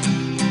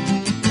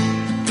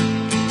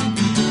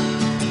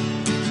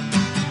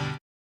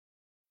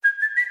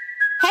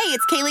 Hey,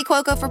 it's Kaylee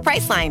Cuoco for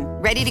Priceline.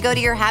 Ready to go to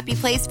your happy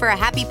place for a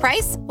happy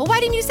price? Well, why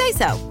didn't you say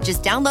so?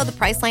 Just download the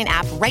Priceline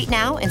app right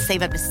now and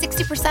save up to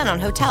 60% on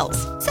hotels.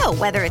 So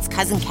whether it's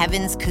Cousin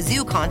Kevin's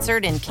Kazoo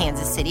Concert in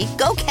Kansas City,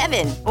 go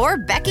Kevin, or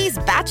Becky's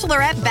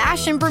Bachelorette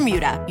Bash in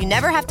Bermuda, you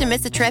never have to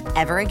miss a trip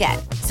ever again.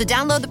 So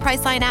download the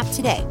Priceline app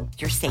today.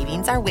 Your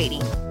savings are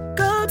waiting.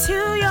 Go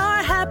to your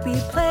happy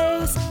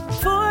place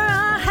for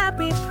a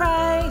happy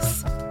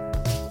price.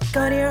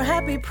 Go to your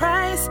happy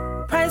price,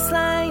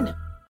 Priceline.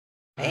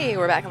 Hey,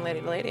 we're back on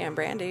Lady to Lady. I'm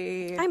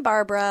Brandy. I'm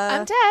Barbara.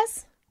 I'm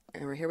Tess.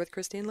 And we're here with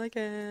Christine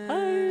Lakin.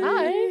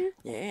 Hi.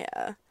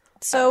 Yeah.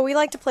 So we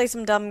like to play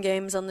some dumb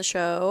games on the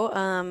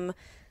show.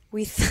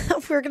 We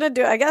thought we were going to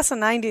do, I guess, a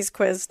 90s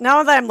quiz.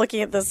 Now that I'm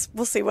looking at this,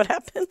 we'll see what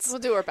happens. We'll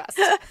do our best.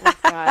 Oh,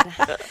 God.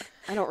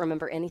 I don't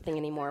remember anything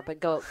anymore, but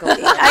go. Well,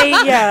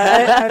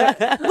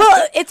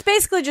 it's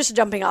basically just a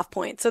jumping off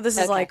point. So this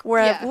is like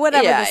whatever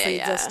this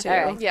leads us to.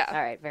 All right. Yeah.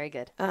 All right. Very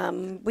good.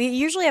 We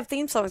usually have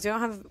theme songs. We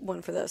don't have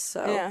one for this.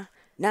 So Yeah.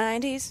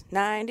 90s,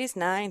 90s,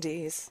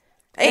 90s.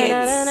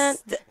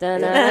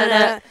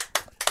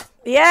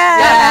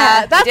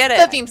 Yeah. That's did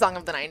the it. theme song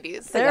of the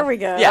 90s. There we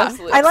go. Yeah.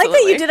 Absolutely. I like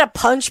that you Absolutely. did a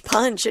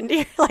punch and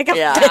you're like,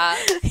 Yeah.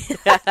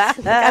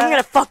 I'm going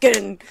to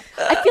fucking...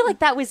 I feel like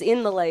that was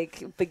in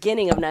the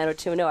beginning of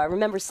 90210. I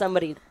remember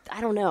somebody, I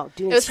don't know,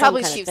 doing It was some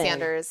probably kind of Steve thing.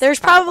 Sanders. There's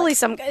probably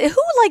some... Who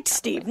liked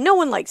Steve? No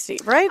one liked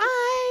Steve, right?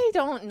 I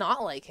don't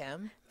not like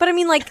him. But I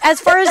mean, as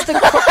far as the...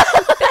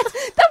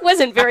 That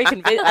wasn't very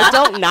convincing. I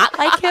don't not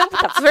like him.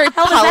 What the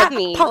hell does that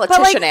mean?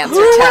 Politician answer, who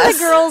were Tess.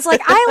 the girls?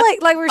 I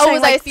like we were saying,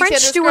 was I a Steve French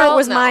Sanders Stewart girl?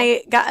 was No.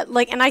 my guy,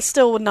 and I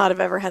still would not have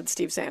ever had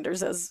Steve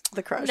Sanders as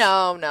the crush.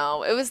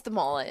 No. It was the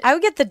mullet. I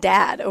would get the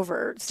dad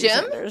over Steve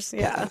Jim? Sanders.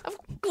 Yeah.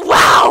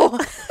 Wow.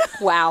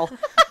 Wow.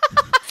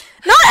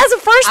 Not as a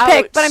first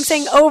pick, Ouch. but I'm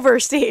saying over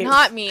Steve.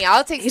 Not me.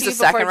 I'll take He's Steve a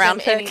second before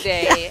round Jim any pick.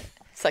 day.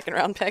 Second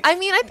round pick. I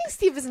mean, I think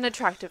Steve is an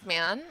attractive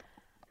man.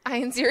 I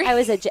am serious.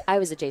 I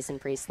was a Jason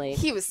Priestley.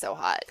 He was so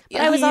hot.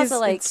 But I was He's-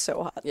 also it's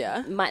so hot.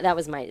 yeah. that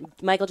was my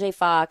Michael J.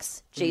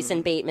 Fox,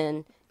 Jason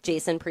Bateman,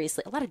 Jason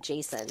Priestley. A lot of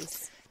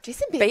Jasons.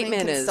 Jason Bateman Bateman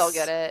can is still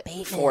get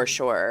it. For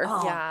sure.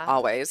 Yeah.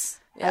 Always.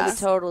 I Yeah. would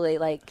totally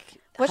What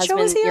show husband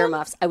was he on?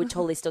 earmuffs. I would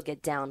totally still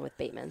get down with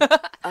Bateman.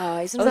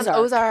 He's in He's on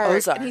Ozark.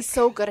 Ozark. And he's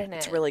so good in it.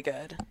 It's really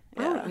good.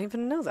 I Yeah. don't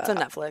even know that. It's on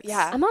Netflix.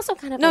 Yeah. I'm also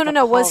kind of No, like no, a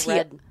no, Paul was he-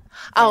 Rudd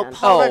Oh, fan.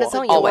 Paul Rudd is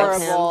Don't always.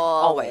 adorable.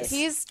 Always.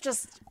 He's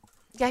just,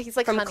 he's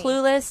like From honey.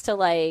 Clueless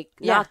to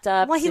Yeah. Knocked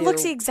Up. Well, he to-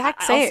 looks the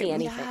exact I'll same. see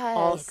anything. Yes.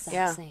 All exact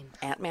Yeah. same.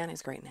 Ant-Man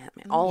is great in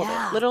Ant-Man. All of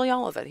Yeah. it. Literally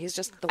all of it. He's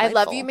just I delightful.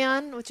 Love You,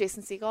 Man with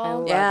Jason I Segel.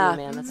 love Yeah. you,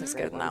 man. That's He's a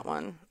good great in one. that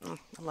one.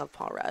 I love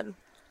Paul Rudd.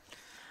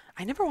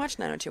 I never watched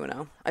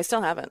 90210. I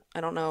still haven't.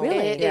 I don't know. Really?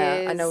 It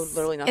Yeah. I know is-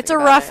 literally nothing It's a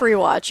about rough it.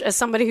 rewatch. As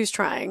somebody who's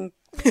trying,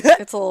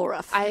 it's a little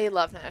rough. I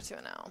love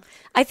 90210.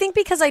 I think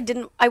because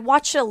I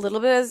watched it a little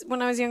bit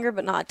when I was younger,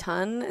 but not a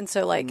ton, and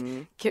so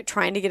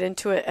trying to get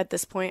into it at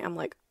this point, I'm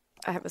like,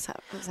 I was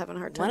having a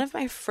hard time. One of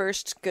my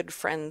first good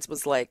friends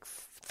was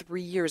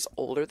 3 years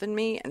older than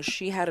me, and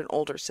she had an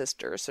older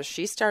sister. So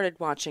she started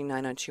watching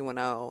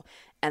 90210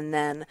 and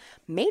then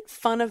made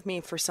fun of me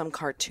for some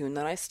cartoon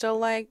that I still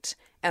liked.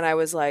 And I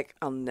was like,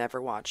 I'll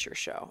never watch your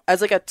show.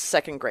 As a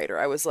second grader,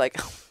 I was like,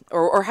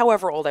 or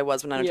however old I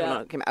was when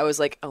 90210 came out, I was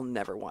like, I'll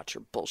never watch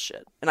your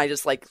bullshit. And I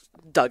just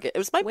dug it. It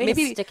was Way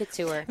maybe to stick it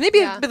to her. maybe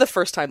Yeah. it'd be the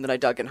first time that I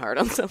dug in hard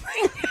on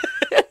something.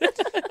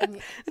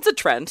 It's a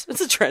trend.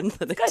 It's a trend.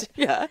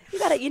 Yeah.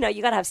 You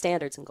gotta have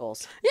standards and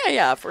goals.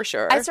 Yeah, for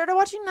sure. I started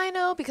watching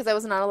 9 because I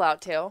was not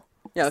allowed to.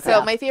 Yeah, okay.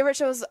 So my favorite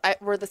shows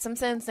were The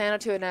Simpsons,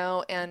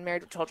 90210, and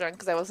Married with Children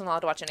because I wasn't allowed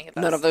to watch any of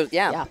those. None of those.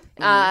 Yeah.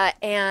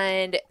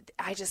 And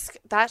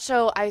that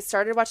show I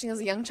started watching as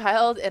a young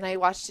child, and I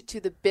watched it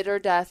to the bitter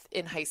death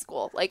in high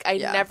school. I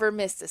never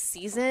missed a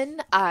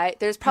season.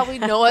 There's probably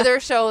no other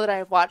show that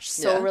I've watched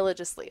so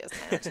religiously as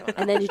 90210.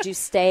 And then did you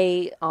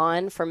stay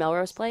on for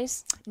Melrose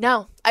Place?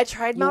 No, I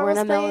tried You weren't Melrose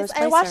a Melrose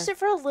Place. I watched Placer. it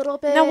for a little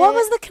bit. Now, what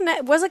was the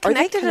connect? Was it Are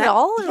they connected at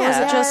all, or was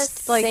Yeah. it just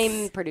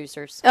Same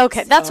producers.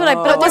 Okay, that's what I.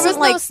 But But it there wasn't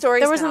was no story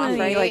there wasn't spin-off,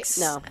 any right?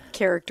 No.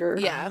 character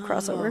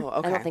crossover. Oh,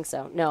 okay. I don't think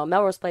so. No,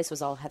 Melrose Place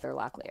was all Heather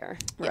Locklear.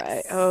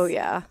 Right. Oh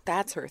yeah.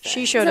 That's her thing.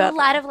 She showed There's up. a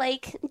lot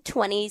of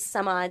 20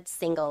 some odd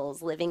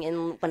singles living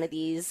in one of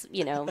these,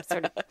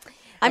 sort of.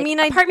 I mean,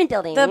 apartment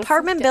buildings. The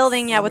apartment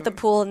building, yeah, with the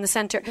pool in the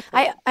center.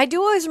 I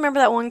do always remember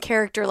that one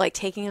character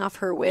taking off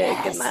her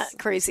wig in that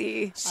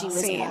crazy She was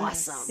scene.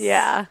 awesome.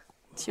 Yeah.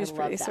 She was I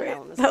pretty love that. sweet.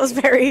 That was That was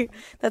very.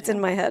 That's in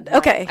my head.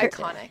 Okay.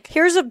 Iconic.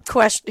 Here's a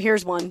question.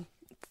 Here's one.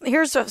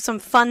 Here's some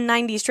fun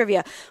 90s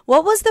trivia.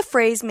 What was the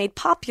phrase made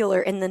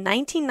popular in the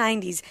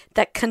 1990s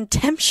that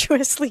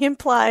contemptuously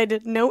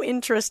implied no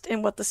interest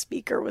in what the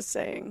speaker was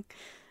saying?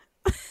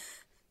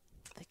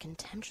 The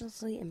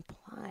contemptuously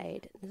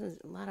implied. This is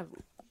a lot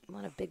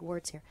of big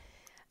words here.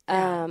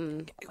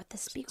 What the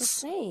speaker's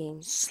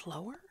saying?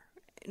 slower.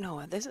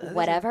 No, this is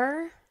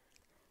Whatever.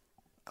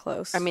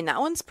 Close. I mean,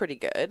 that one's pretty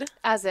good.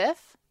 As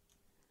if?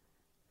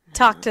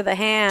 talk to the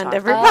hand,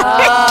 everybody.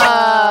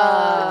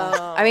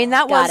 I I mean,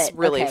 that Got was it.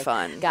 really Okay.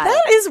 fun. Got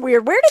That it. is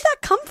weird. Where did that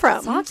come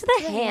from? Talk to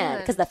the hand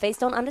because the face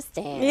don't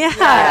understand. Yeah.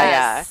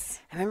 Yeah.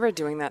 I remember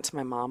doing that to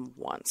my mom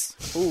once.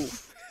 Ooh.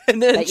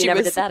 And then Bet you she never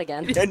was, did that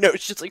again. I know.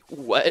 She's like,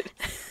 what?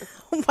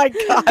 Oh my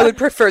god. I would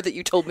prefer that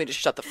you told me to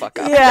shut the fuck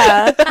up.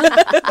 Yeah.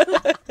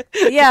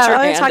 Yeah. your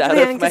I hand talk to out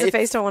the of hand because my- the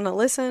face don't want to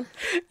listen.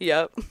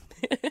 Yep.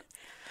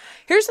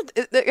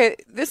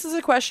 This is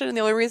a question, and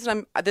the only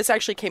reason this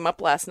actually came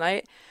up last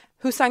night.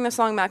 Who sang the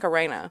song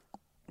Macarena?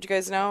 Do you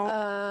guys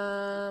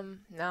know?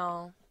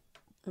 No.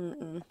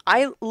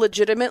 I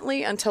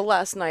legitimately, until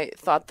last night,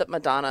 thought that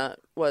Madonna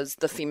was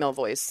the female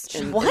voice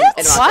in What?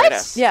 in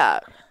Macarena. Yeah.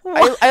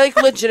 I like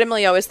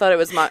legitimately always thought it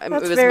was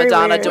very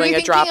Madonna weird. doing Were a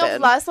you drop thinking of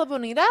in. La Isla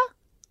Bonita?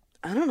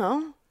 I don't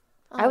know.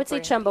 I would say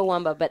Brandy.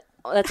 Chumbawamba, but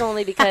that's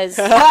only because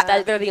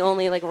they're the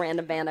only like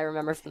random band I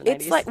remember from the 90s.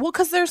 It's like, well,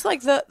 because there's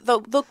like the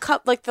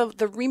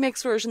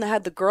remix version that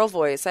had the girl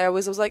voice. I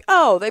always was like,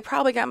 oh, they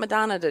probably got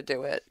Madonna to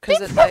do it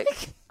because it's like.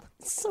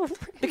 so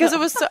Because it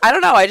was so, I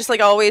don't know. I just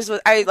like always was.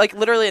 I like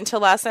literally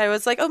until last night I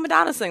was like, oh,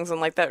 Madonna sings on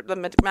like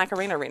the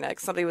Macarena remix.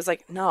 Somebody was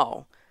like,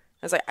 no.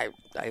 I was like,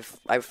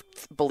 I've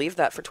believed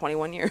that for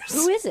 21 years.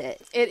 Who is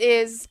it? It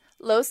is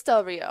Los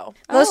Del Rio.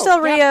 Los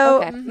Del yeah, Rio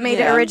okay. made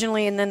it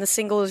originally, and then the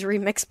single was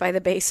remixed by the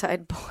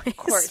Bayside Boys. Of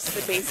course,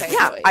 the Bayside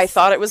Yeah, Boys. I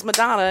thought it was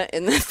Madonna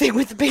in the thing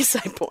with the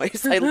Bayside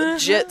Boys. I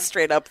legit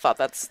straight up thought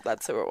that's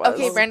who it was.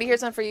 Okay, Brandy,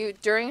 here's one for you.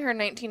 During her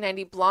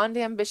 1990 Blonde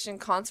Ambition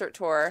concert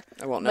tour,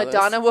 I won't know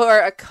Madonna wore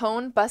a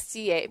cone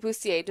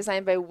bustier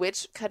designed by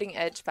which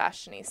cutting-edge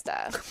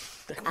fashionista?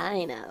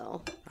 I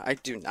know. I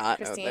do not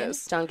Christine? know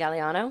this. John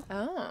Galliano?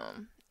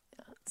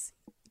 Let's see.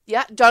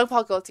 Yeah, John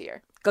Paul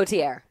Gaultier.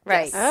 Gautier.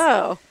 Right.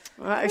 Oh,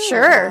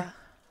 sure.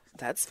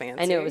 That's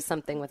fancy. I knew it was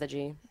something with a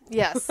G.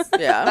 Yes.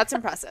 Yeah. That's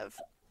impressive.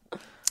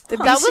 That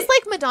was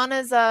like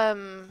Madonna's,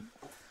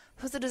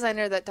 who's the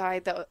designer that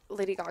died that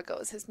Lady Gaga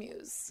was his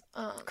muse?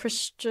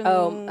 Christian.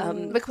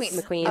 McQueen.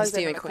 McQueen. Alexander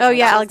Steve McQueen. McQueen. Oh,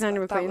 yeah, That was-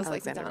 Alexander That McQueen. was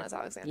like Madonna's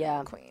Alexander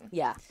Yeah. McQueen.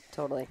 Yeah,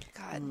 totally.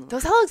 God,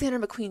 those Alexander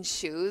McQueen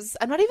shoes.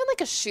 I'm not even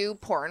like a shoe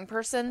porn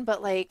person,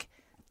 but like,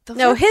 those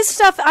No, are- his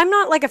stuff. I'm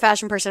not like a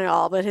fashion person at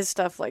all, but his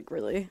stuff like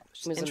really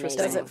Was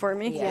Interesting. does it for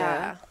me.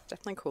 yeah.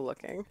 Definitely cool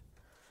looking.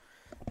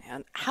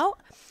 And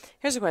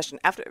here's a question.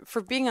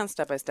 For being on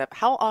Step by Step,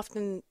 how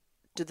often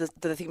did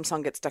the theme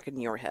song get stuck in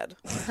your head?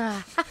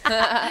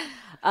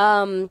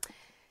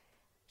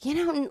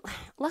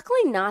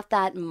 Luckily not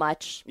that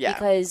much Yeah.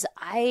 because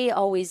I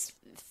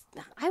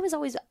was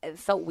always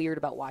felt weird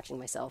about watching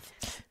myself.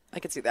 I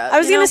could see that. I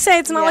was gonna say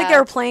it's not like they Yeah.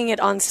 were playing it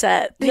on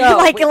set. No,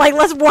 like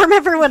let's warm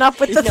everyone up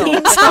with the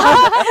theme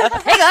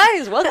song. Hey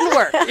guys, welcome to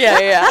work.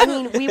 yeah. I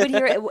mean, we would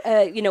hear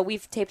it.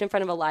 We've taped in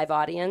front of a live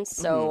audience,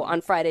 so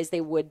on Fridays they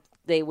would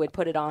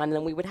put it on, and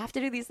then we would have to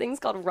do these things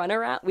called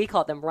runaround. We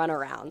called them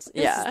runarounds.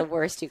 This Yeah. is the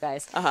worst, you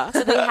guys.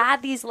 So they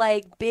had these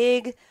like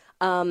big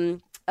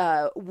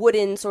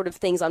wooden sort of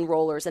things on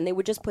rollers, and they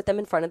would just put them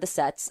in front of the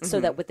sets so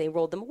that when they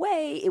rolled them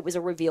away, it was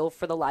a reveal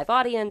for the live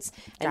audience.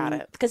 Got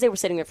it. Because they were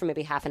sitting there for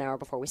maybe half an hour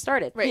before we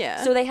started. Right.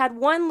 Yeah. So they had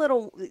one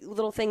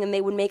little thing, and they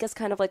would make us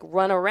kind of like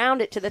run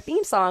around it to the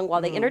theme song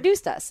while they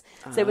introduced us.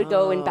 So they would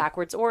go in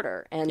backwards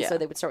order, and Yeah. so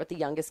they would start with the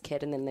youngest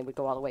kid, and then they would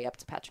go all the way up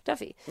to Patrick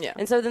Duffy. Yeah.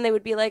 And so then they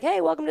would be like,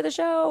 "Hey, welcome to the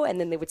show," and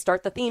then they would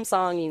start the theme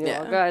song. You know,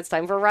 Yeah. oh god, it's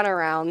time for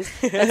runarounds.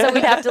 And so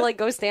we'd have to like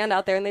go stand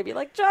out there, and they'd be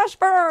like, "Josh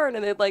Byrne,"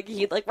 and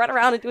he'd like run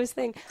around and do his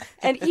thing,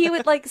 and he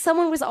would like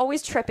someone was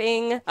always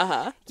tripping.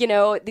 You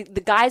know,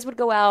 the guys would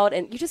go out,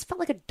 and you just felt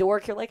like a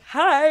dork. You're like,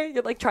 "Hi,"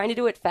 you're like trying to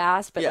do it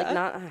fast, but like Yeah.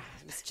 not.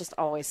 It's just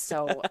always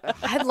so.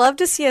 I'd love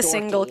to see a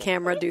single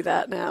camera do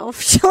that now.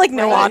 like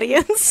no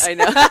audience. I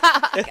know.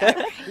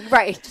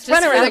 Right. Just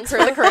run for around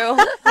the crew.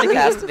 The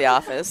cast of The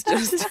Office.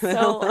 Just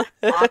so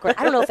awkward.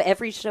 I don't know if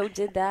every show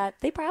did that.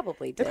 They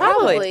probably did.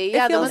 Probably.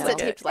 Yeah, It the feels ones that like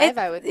taped it. live,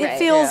 I would. It Right.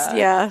 feels,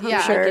 Yeah. I'm Yeah.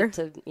 I sure. get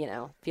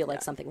to, feel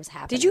like something was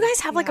happening. Did you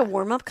guys have like a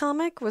warm up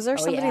comic? Was there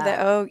somebody yeah.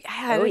 that? Oh,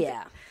 yeah. Oh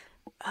yeah.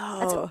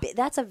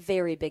 That's a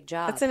very big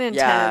job. That's an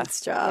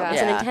intense job. Yeah.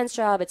 It's Yeah. an intense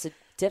job. It's a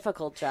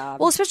difficult job.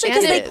 Well, especially And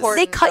because an they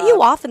important cut job.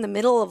 you off in the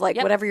middle of like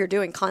Yep. whatever you're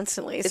doing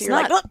constantly. So It's you're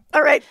not- like, oh,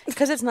 all right.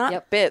 Because it's not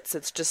Yep. bits.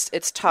 It's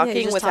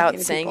talking just without talking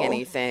to saying people.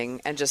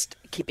 anything and just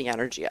keeping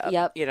energy up.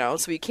 Yep. You know,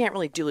 so you can't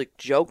really do like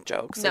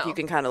jokes. Like No. you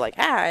can kind of like,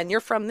 and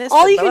you're from this.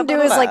 All and you blah, can blah,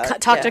 do blah, is like blah.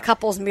 talk Yeah. to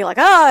couples and be like,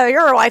 oh,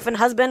 you're a wife and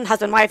husband,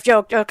 wife,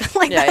 joke.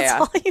 like Yeah, that's yeah.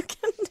 all you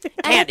can do.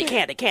 Candy.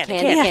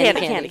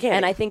 candy.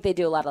 And I think they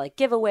do a lot of like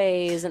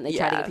giveaways, and they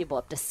try to Yeah. get people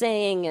up to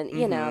sing, and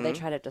they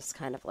try to just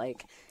kind of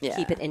like Yeah.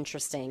 keep it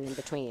interesting in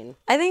between.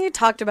 I think you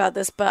talked about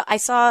this, but I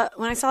saw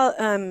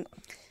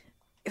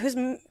it was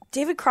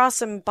David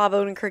Cross and Bob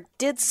Odenkirk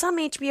did some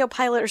HBO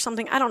pilot or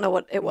something. I don't know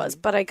what it was,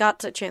 but I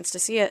got a chance to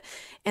see it,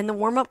 and the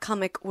warm up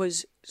comic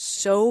was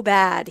so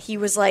bad. He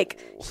was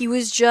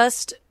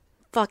just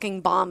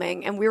fucking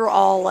bombing, and we were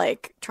all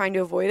like trying to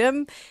avoid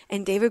him.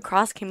 And David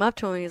Cross came up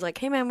to him and he's like,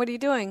 "Hey man, what are you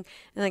doing?"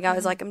 And the guy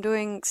was like, "I'm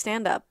doing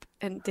stand up."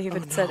 And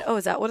David said, "Oh,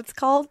 is that what it's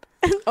called?"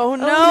 Oh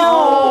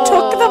no!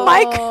 Took the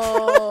mic.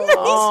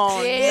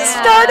 He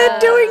started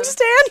doing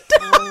stand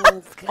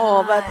up.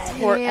 Oh, that's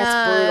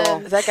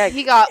brutal. That guy.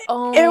 He got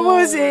owned. It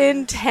was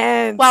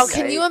intense. Wow,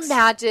 can you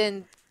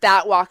imagine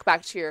that walk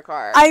back to your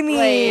car? I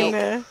mean,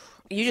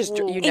 You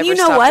never and you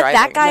know stop what? driving.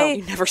 That guy, No,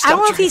 you never I stop don't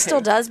know if he driving.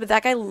 still does, but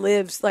that guy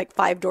lives like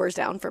 5 doors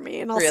down from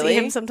me. And I'll Really? see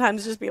him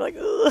sometimes just be like,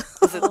 ugh.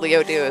 Is it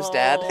Leo Duo's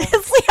dad?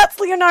 It's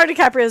Leonardo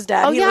DiCaprio's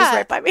dad. Oh, He yeah. lives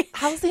right by me.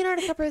 How's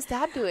Leonardo DiCaprio's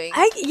dad doing?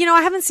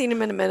 I haven't seen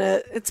him in a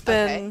minute. It's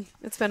been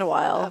a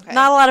while. Okay.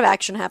 Not a lot of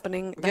action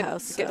happening at the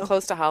house. Getting So.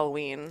 close to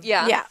Halloween.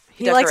 Yeah.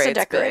 He likes to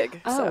decorates decorate.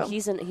 big. Oh,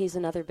 So. he's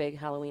another big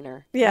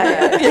Halloweener.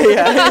 Yeah.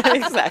 Yeah,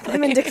 exactly.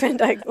 Him and Dick Van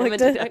Dyke like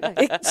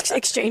and to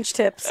exchange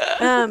tips.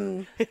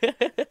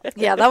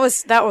 Yeah, that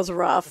was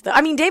rough.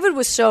 I mean, David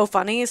was so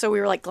funny, so we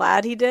were like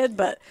glad he did,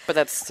 but But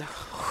that's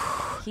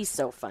He's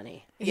so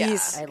funny.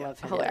 he's I love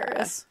him.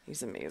 hilarious.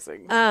 he's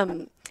amazing.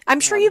 I'm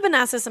sure you've been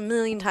asked this a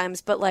million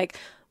times, but like,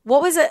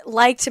 what was it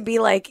like to be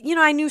like,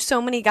 I knew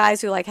so many guys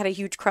who like had a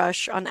huge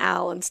crush on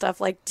Al and stuff.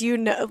 Like, do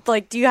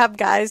you have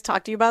guys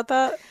talk to you about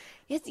that?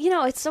 It's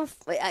it's so.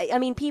 I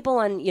mean, people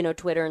on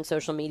Twitter and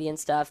social media and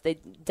stuff. They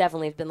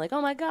definitely have been like, "Oh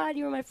my God,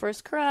 you were my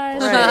first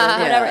crush," or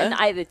whatever. Yeah.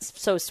 And it's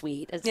so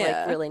sweet. It's Yeah.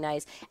 like really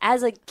nice.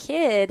 As a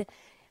kid,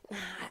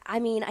 I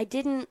mean, I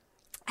don't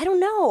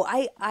know.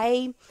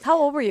 How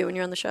old were you when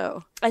you were on the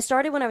show? I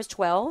started when I was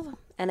 12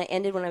 and I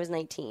ended when I was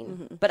 19.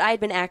 Mm-hmm. But I had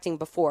been acting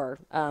before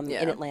in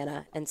Yeah.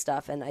 Atlanta and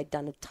stuff, and I'd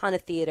done a ton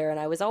of theater, and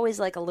I was always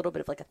like a little bit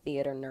of like a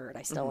theater nerd.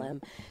 I still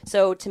am.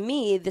 So to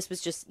me, this was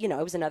just, it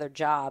was another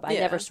job. I Yeah.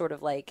 never sort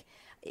of like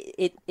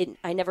it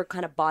I never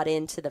kind of bought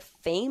into the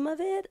fame of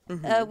it.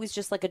 It was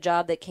just like a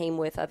job that came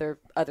with other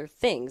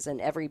things,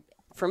 and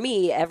for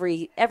me,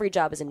 every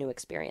job is a new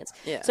experience.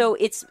 Yeah. So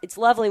it's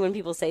lovely when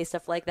people say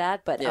stuff like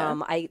that, but Yeah.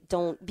 I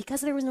don't, because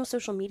there was no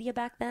social media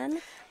back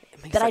then,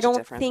 makes that I such a don't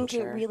difference, think I'm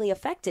it sure. really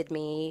affected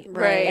me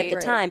Right. at the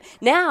Right. time.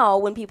 Now,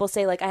 when people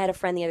say, like, I had a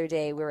friend the other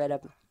day, we were at a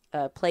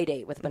play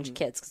date with a Mm-hmm. bunch of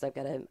kids because I've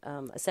got a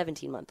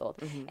 17-month-old,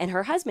 and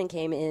her husband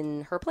came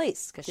in her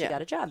place because she Yeah.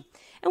 got a job,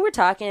 and we're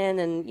talking,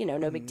 and no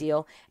Mm-hmm. big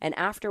deal. And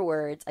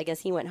afterwards, I guess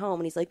he went home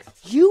and he's like,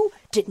 "You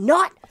did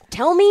not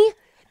tell me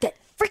that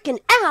freaking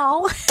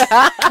Al is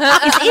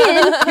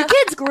in your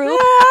kids group.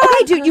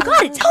 Okay, dude, you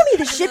gotta tell me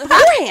this shit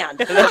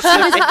beforehand." She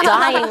was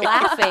dying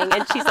laughing,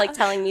 and she's like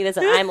telling me this,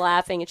 and I'm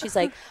laughing, and she's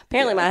like,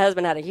 "Apparently, my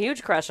husband had a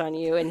huge crush on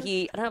you," and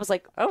I was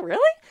like, "Oh, really?"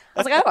 I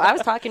was like, "Oh, I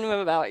was talking to him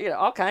about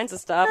all kinds of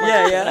stuff." Like,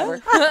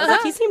 whatever. I was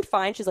like, "He seemed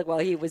fine." She's like, "Well,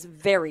 he was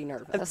very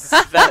nervous."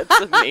 That's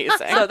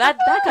amazing. So that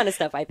kind of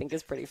stuff I think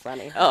is pretty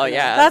funny. Oh,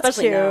 yeah. That's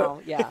Especially cute. now.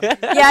 Yeah. Yeah, I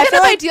Kind feel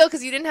of like ideal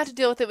because you didn't have to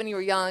deal with it when you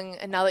were young,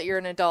 and now that you're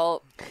an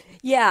adult,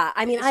 Yeah,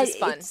 I mean, It's just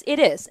fun. It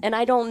is, and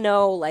I don't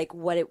know like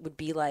what it would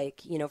be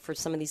like, for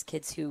some of these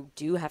kids who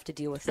do have to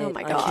deal with it. Oh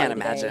my on God. a I can't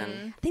day-to-day.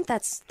 imagine. I think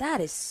that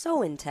is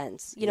so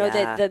intense. Yeah.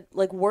 That the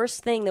like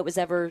worst thing that was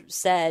ever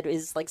said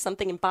is like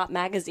something in Pop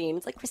magazine.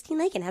 It's like Christine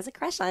Lakin has a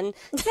crush on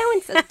so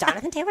and so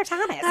Jonathan Taylor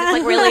Thomas. It's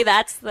like really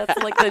that's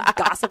like the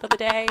gossip of the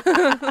day.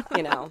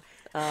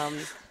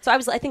 So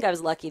I think I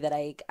was lucky that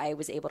I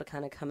was able to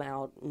kind of come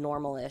out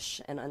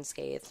normal-ish and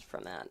unscathed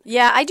from that.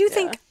 Yeah, I do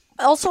think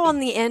also on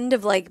the end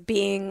of like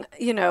being,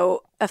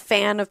 a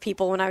fan of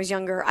people when I was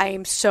younger, I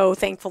am so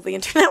thankful the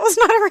internet was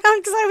not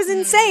around because I was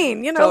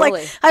insane. Totally.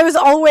 Like I was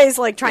always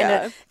like trying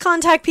Yeah. to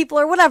contact people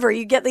or whatever.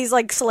 You get these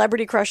like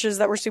celebrity crushes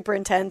that were super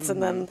intense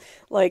and then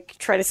like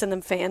try to send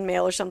them fan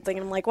mail or something.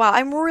 And I'm like, wow,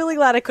 I'm really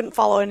glad I couldn't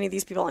follow any of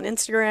these people on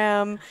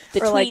Instagram.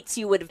 The or, tweets like,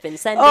 you would have been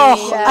sending.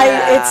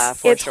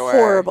 for it's sure.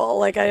 horrible.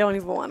 Like I don't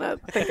even want to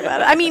think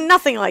about it. I mean,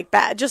 nothing like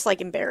bad, just like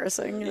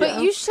embarrassing.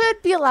 but you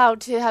should be allowed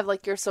to have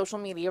like your social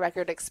media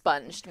record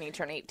expunged when you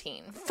turn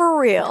 18. for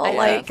real,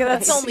 like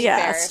That's that's only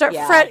yeah. fair. Start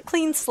Yeah.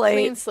 clean slate.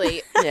 Clean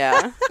slate.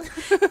 Yeah.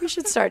 We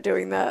should start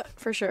doing that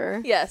for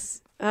sure.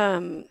 Yes.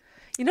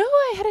 You know who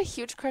I had a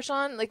huge crush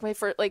on? Like my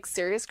first, like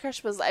serious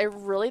crush was I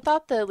really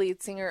thought the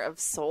lead singer of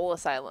Soul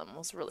Asylum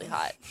was really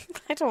hot.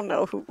 I don't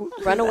know who.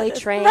 Runaway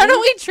Train.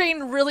 Runaway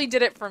Train really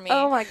did it for me.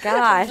 Oh my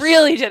gosh.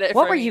 Really did it.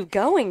 What for were me. you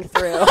going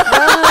through?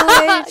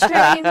 Runaway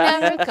Train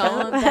never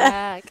going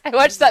back. I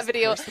watched that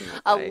video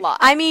a lot.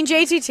 I mean,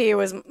 JTT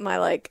was my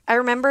like. I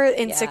remember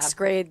in Yeah. 6th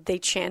grade they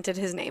chanted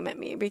his name at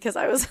me because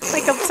I was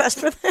like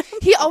obsessed with him.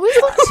 He always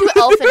looked too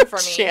elfin for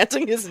me.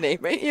 Chanting his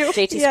name at you.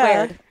 JT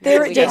squared. They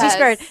were There we JT go.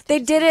 squared. They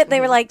did it. They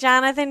were like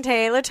Jonathan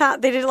Taylor.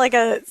 They did like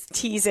a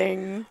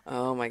teasing,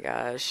 Oh my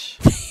gosh.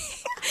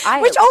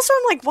 which also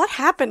I'm like, what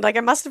happened? Like I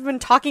must have been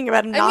talking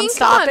about him I mean, nonstop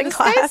come on, in this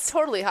guy's class.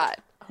 totally hot.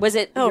 Was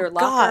it Oh, your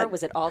locker? God.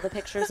 Was it all the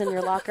pictures in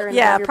your locker? And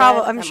Yeah, above your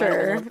probably. bed? I'm That might have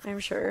sure. been it. I'm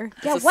sure.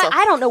 Yeah, This is what? so-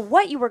 I don't know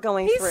what you were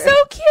going He's through.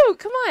 so cute.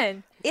 Come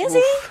on. Is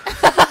he?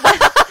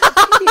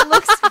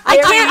 looks I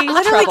very can't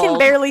literally can troubled.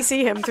 barely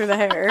see him through the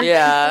hair.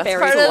 Yeah,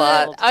 Very it's Part a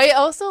of lot. I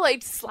also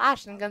liked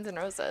Slash in Guns N'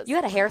 Roses. You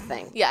had a hair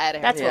thing. Yeah, I had a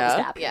hair. That's what was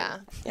Yeah. happening.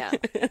 Yeah.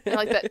 Yeah. I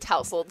like that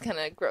tousled kind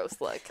of gross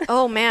look.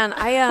 Oh man,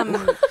 I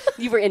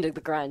You were into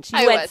the grunge. You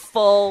I went was.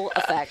 full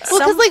effect. Well,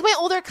 because like my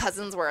older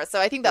cousins were, so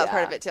I think that was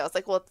part Yeah. of it too. I was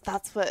like, well,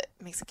 that's what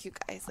makes a cute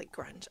guy is like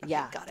grunge. Okay,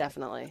 Yeah, got it.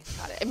 definitely.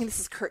 Got it. I mean, this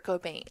is Kurt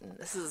Cobain.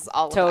 This is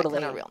all of Totally.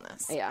 that kind of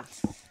realness. Yeah.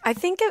 I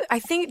think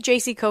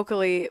JC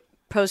Coakley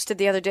posted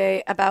the other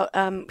day about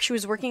she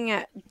was working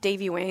at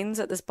Davy Wayne's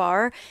at this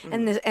bar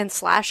and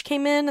Slash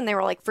came in and they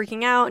were like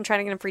freaking out and trying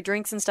to get him free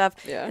drinks and stuff.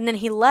 Yeah. And then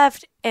he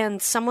left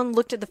and someone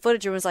looked at the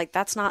footage and was like,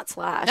 "That's not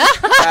Slash."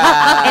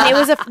 And it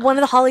was one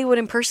of the Hollywood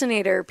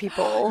impersonator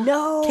people.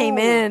 Came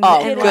in. Oh,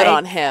 and good like,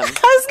 on him.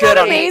 Isn't Good that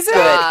on amazing?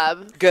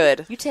 him.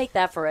 Good. You take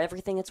that for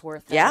everything it's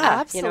worth. then.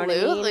 Yeah. You know what I mean?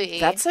 Absolutely.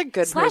 That's a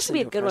good Slash person would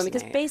be a to good one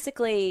because impersonate.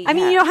 basically, I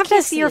mean, you don't have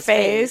to see your his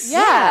face. face.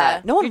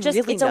 Yeah. No one You're just,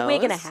 really it's a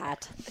wig and a knows.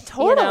 hat.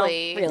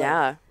 Totally. You know? Really.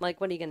 Yeah. Like,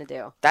 what are you going to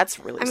do? That's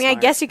really I mean, I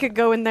smart. guess you could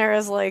go in there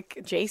as like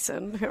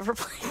Jason, whoever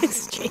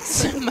plays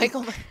Jason.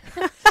 Michael.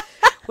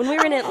 When we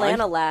were in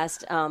Atlanta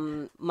last,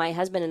 my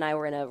husband and I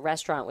were in a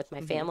restaurant with my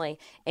Mm-hmm. family,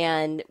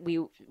 and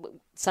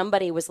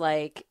somebody was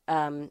like,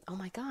 "Oh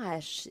my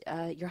gosh,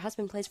 your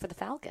husband plays for the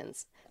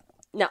Falcons."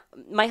 Now,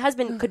 my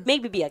husband could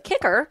maybe be a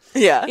kicker.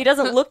 Yeah. He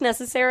doesn't look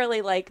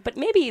necessarily like, but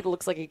maybe he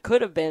looks like he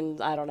could have been,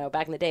 I don't know,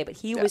 back in the day. But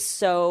he was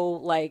so,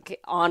 like,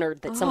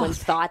 honored that someone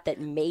thought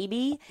that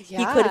maybe he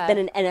could have been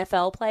an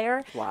NFL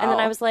player. Wow. And then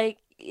I was like,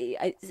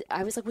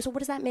 I was like, well, so what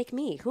does that make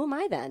me? Who am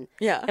I then?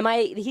 Yeah.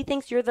 He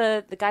thinks you're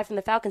the guy from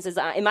the Falcons.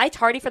 Am I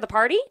tardy for the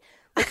party?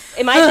 Like,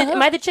 am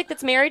I the chick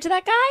that's married to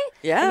that guy?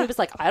 Yeah. And he was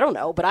like, I don't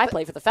know, but I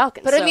play for the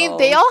Falcons. But I mean, so-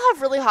 they all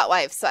have really hot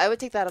wives, so I would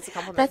take that as a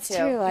compliment That's too.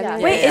 true. I Yeah.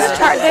 mean, Wait, Yeah. is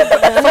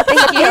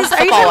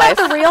are you talking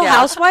about the Real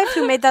Housewife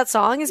who made that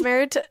song? Is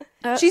married to?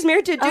 She's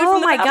married to a dude Oh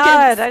from the my Falcons.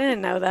 god, I didn't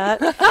know that.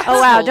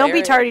 Oh wow, don't be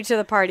hilarious. tardy to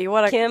the party.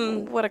 What a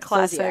Kim what a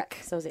classic.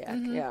 Zodiac,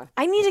 yeah.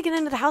 I need to get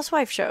into the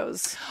housewife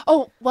shows.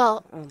 Oh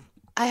well,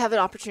 I have an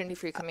opportunity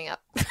for you coming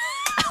up.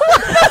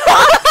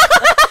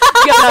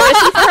 You have no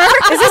issue for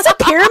her? Is this a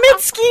pyramid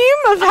scheme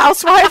of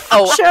housewife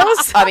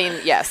shows? I mean,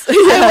 yes.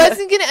 I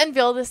wasn't going to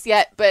unveil this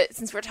yet, but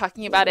since we're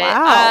talking about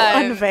Wow,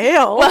 it,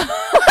 unveil.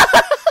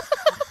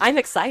 I'm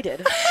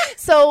excited.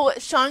 so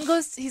Sean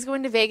he's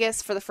going to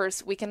Vegas for the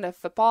first weekend of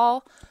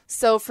football.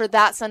 So for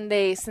that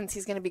Sunday, since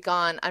he's going to be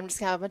gone, I'm just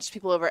going to have a bunch of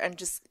people over and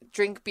just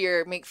drink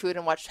beer, make food,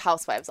 and watch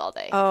Housewives all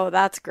day. Oh,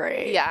 that's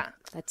great. Yeah.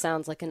 That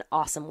sounds like an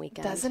awesome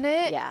weekend. Doesn't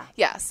it? Yeah.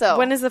 Yeah. So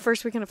When is the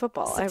first weekend of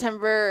football?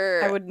 September?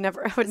 I would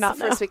never. I would it's not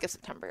the know. first week of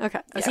September. Okay.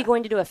 Is he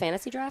going to do a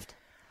fantasy draft?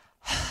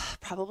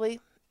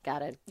 Probably.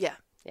 Got it. Yeah.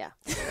 Yeah.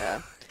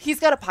 He's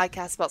got a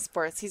podcast about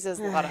sports. He does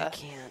a lot of.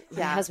 Can't. My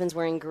Yeah. husband's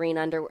wearing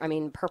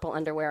purple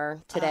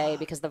underwear today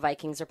because the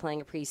Vikings are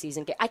playing a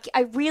preseason game.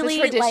 I really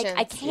like. traditions.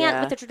 I can't Yeah.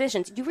 with the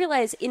traditions. You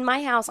realize in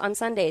my house on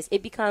Sundays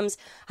it becomes,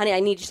 honey,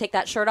 I need you to take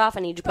that shirt off. I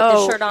need you to put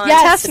this shirt on.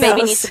 yes, The baby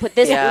knows. needs to put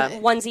this Yeah.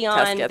 onesie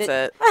on. Tess gets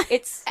it.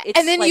 It's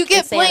And then like you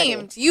get insanity.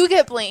 blamed. You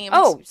get blamed.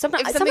 Oh, if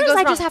sometimes something goes I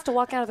wrong. just have to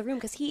walk out of the room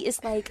because he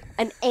is like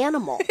an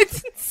animal.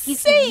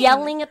 He's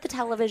yelling at the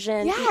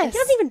television. He Yes.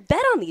 doesn't even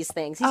bet on these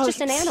things. He's just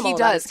an animal. He about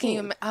does. his Can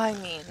team. you? I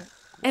mean,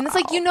 and it's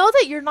like you know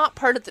that you're not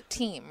part of the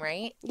team,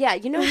 right? Yeah,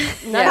 you know,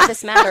 none of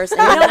this matters, and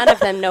none of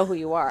them know who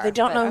you are. They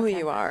don't but know who okay.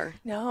 you are.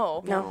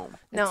 No,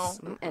 no.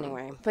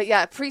 Anyway, But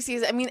yeah,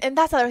 preseason. I mean, and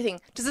that's the other thing.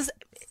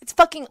 It's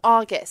fucking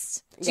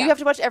August. Do Yeah. you have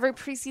to watch every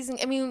preseason?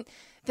 I mean,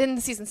 then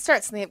the season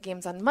starts and they have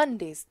games on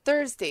Mondays,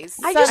 Thursdays.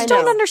 I just Sundays.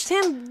 don't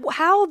understand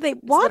how they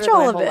watch literally all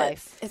my of whole it.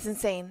 life. It's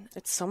insane.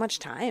 It's so much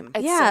time.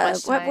 It's Yeah,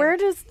 so much time. where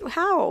does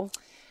how?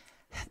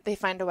 They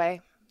find a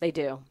way. They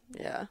do.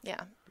 Yeah.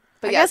 Yeah. I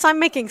But yeah, guess I'm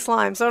making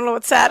slime, so I don't know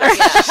what's sadder.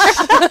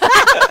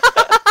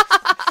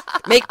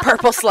 Make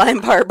purple slime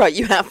bar, but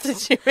you have to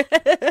do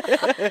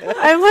it.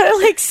 I'm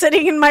literally like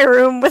sitting in my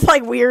room with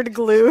like weird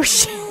glue.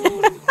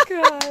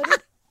 God.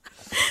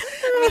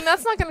 I mean,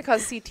 that's not going to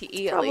cause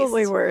CTE at Probably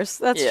least. worse.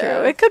 That's Yeah.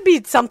 true. It could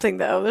be something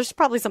though. There's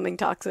probably something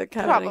toxic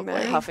happening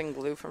Probably. there. Huffing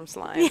glue from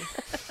slime.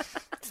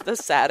 It's the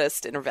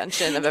saddest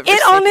intervention I've ever It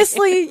seen.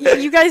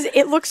 honestly, you guys,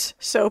 it looks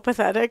so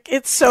pathetic.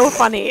 It's so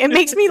funny. It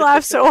makes me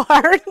laugh so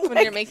hard When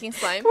like, you're making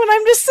slime. when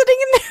I'm just sitting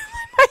in there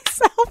by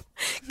myself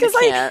because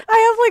can't. I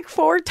have like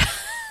 4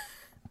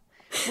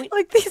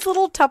 like these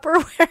little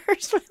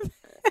Tupperwares with.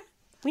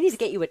 We need to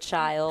get you a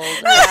child,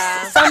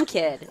 Yeah. some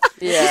kid.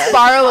 Yeah.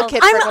 Borrow a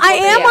kid for a couple I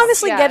am days.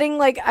 honestly Yeah. getting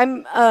like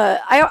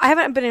I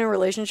haven't been in a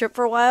relationship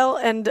for a while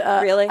and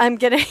Really? I'm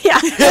getting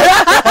surprise.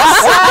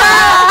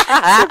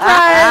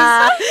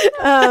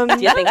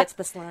 Do you think it's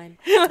the slime?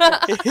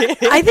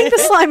 I think the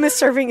slime is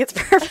serving its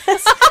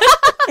purpose.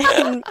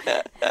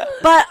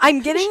 But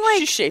I'm getting You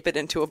like shape it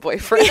into a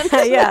boyfriend.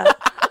 yeah.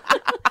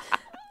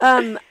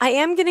 I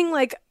am getting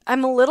like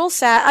I'm a little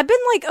sad. I've been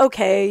like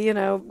okay, you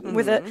know,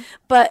 with it,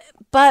 but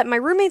my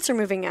roommates are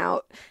moving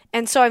out,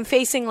 and so I'm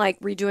facing like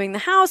redoing the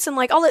house and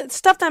like all that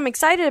stuff that I'm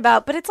excited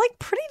about. But it's like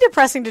pretty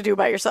depressing to do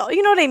by yourself.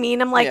 You know what I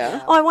mean? I'm like,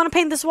 Yeah. oh, I want to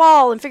paint this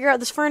wall and figure out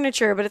this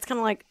furniture, but it's kind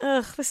of like,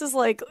 ugh, this is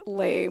like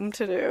lame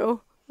to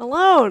do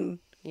alone.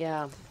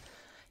 Yeah.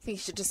 I think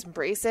you should just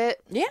embrace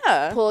it.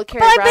 Yeah. Pull a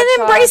Carrie But I've been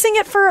Bradshaw. embracing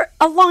it for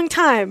a long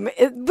time.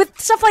 With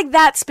stuff like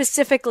that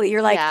specifically,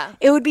 you're like, Yeah.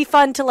 it would be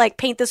fun to like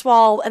paint this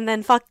wall and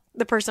then fuck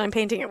the person I'm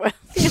painting it with.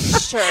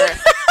 Sure.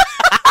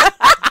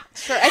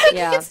 Sure. I think you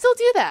can still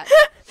do that.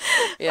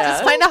 Yeah.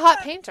 Just find a hot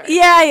painter.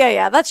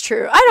 Yeah. That's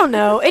true. I don't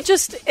know. It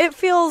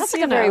feels, That's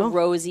like a very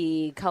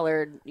rosy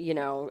colored,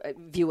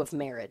 view of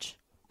marriage.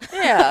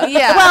 Yeah.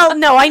 Yeah. Well,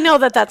 no, I know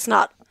that that's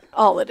not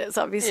all it is,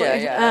 obviously.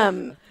 Yeah.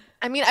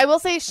 I mean, I will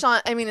say Sean,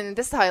 and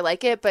this is how I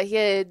like it, but he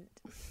had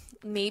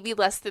maybe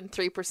less than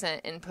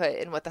 3% input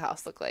in what the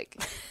house looked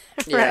like.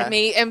 Yeah.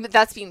 And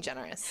that's being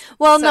generous.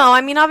 Well, no,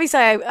 I mean, obviously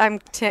I'm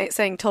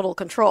saying total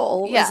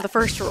control is the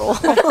first rule.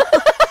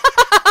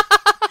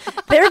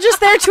 They're just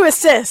there to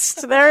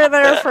assist. They're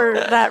there for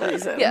that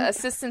reason. Yeah,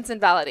 assistance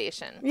and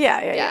validation.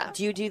 Yeah.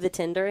 Do you do the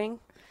Tindering?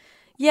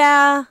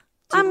 Yeah.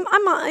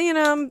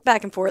 I'm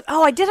back and forth.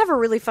 Oh, I did have a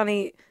really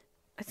funny,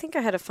 I think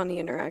I had a funny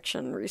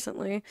interaction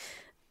recently.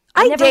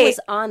 I never was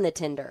on the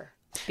Tinder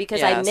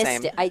because I missed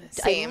same. it. I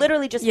Same.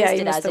 literally just Yeah, missed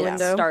you it missed as the it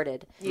window.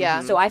 started.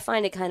 Yeah. So I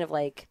find it kind of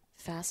like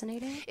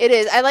fascinating. It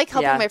is. I like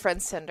helping Yeah. my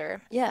friends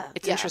Tinder. Yeah.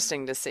 It's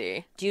interesting to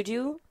see. Do you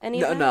do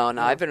any of that?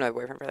 No. I've been with my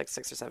boyfriend for like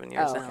 6 or 7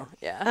 years Oh, now.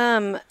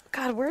 Yeah.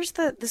 God, where's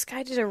this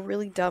guy did a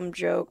really dumb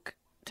joke.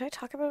 Did I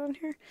talk about it on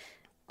here?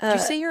 Do you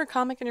say you're a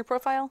comic in your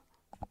profile?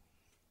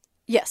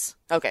 Yes.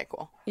 Okay,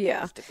 cool.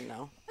 Yeah. Didn't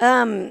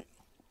know.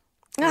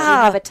 You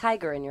have a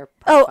tiger in your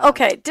Oh, profile.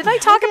 okay. Did I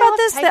talk about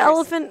this? The tigers?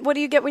 elephant. What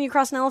do you get when you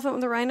cross an elephant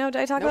with a rhino? Did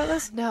I talk about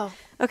this? No.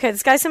 Okay,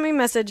 this guy sent me a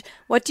message.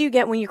 What do you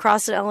get when you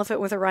cross an elephant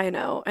with a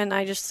rhino? And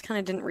I just kind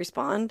of didn't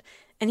respond.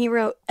 And he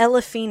wrote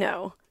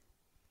Elefino.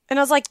 And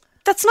I was like,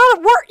 that's not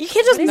a word. You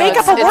can't just make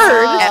up a It's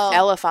word. not.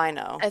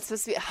 Elefino. It's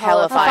supposed to be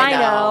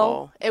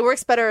Helifino. It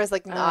works better as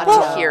like not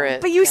To hear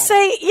it. But you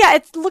say,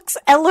 it looks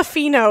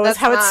Elefino is That's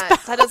how it's not. spelled.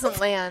 That doesn't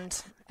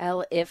land.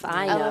 If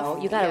I know,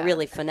 you got to Yeah.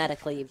 really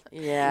phonetically.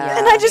 Yeah.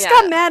 And I just Yeah.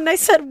 got mad and I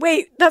said,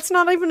 wait, that's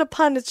not even a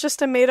pun. It's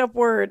just a made up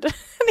word.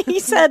 And he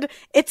said,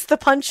 it's the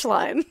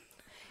punchline.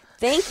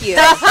 Thank you.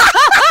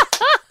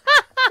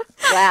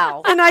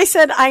 Wow. And I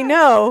said, I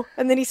know.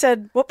 And then he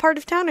said, what part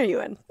of town are you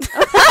in?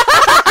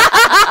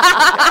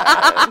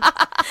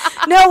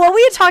 No, well,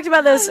 we had talked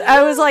about this.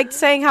 I was like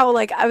saying how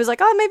I was like,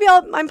 oh, maybe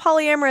I'm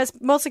polyamorous,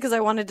 mostly because I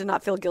wanted to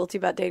not feel guilty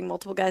about dating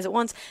multiple guys at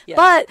once. Yeah.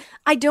 But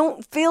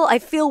I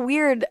feel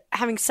weird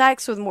having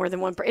sex with more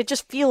than one person. It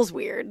just feels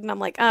weird. And I'm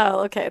like,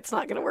 oh, okay, it's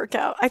not going to work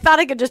out. I thought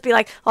I could just be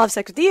like, I'll have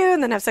sex with you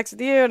and then have sex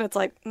with you. And it's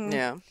like,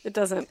 it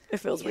doesn't. It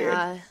feels weird,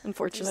 Just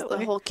unfortunately.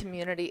 the whole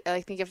community.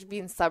 I think you have to be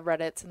in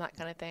subreddits and that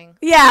kind of thing.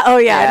 Yeah. Oh,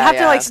 yeah. I'd have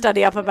to yeah.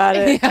 study up about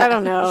it. I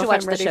don't know. You should if watch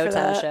I'm the ready for Showtime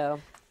that. show.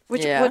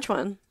 Which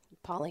one?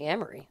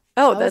 Polyamory.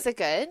 Oh, Oh, that's is it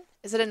good?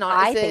 Is it a non?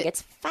 I is think it, it's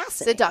is it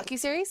fascinating. a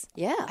docuseries?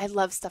 Yeah. I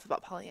love stuff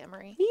about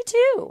polyamory. Me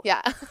too. Yeah.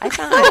 I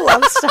found I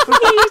love stuff. Me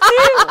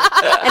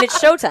too. And it's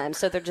Showtime,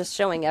 so they're just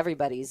showing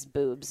everybody's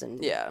boobs and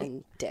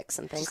dicks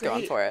and things. Just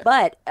going for it.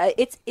 But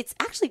it's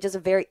actually just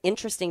very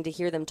interesting to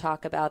hear them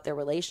talk about their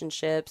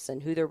relationships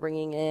and who they're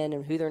bringing in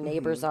and who their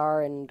neighbors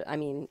are. And I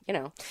mean,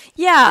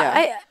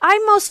 Yeah.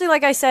 I mostly,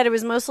 like I said, it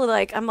was mostly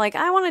like, I'm like,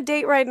 I want to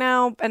date right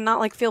now and not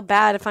like feel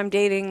bad if I'm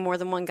dating more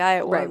than one guy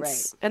at once.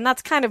 Right. And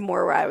that's kind of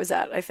more where I was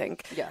at, I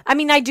think. Yeah. I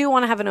mean, I do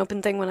want to have an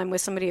open thing when I'm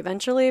with somebody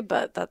eventually,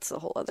 but that's a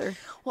whole other.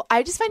 Well,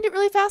 I just find it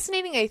really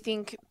fascinating, I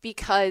think,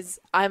 because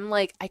I'm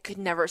like, I could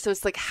never. So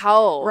it's like,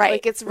 how? Right,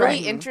 Like, it's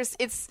really right.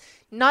 It's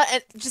not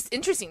just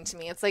interesting to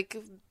me. It's like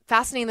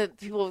fascinating that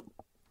people,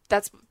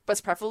 that's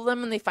what's preferable to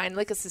them, and they find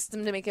like a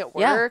system to make it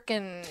Yeah. work.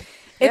 And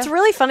It's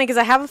really funny because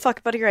I have a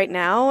fuck buddy right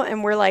now,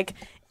 and we're like,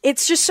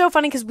 it's just so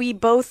funny because we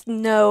both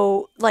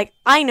know, like,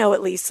 I know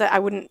at least that I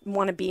wouldn't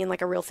want to be in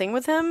like a real thing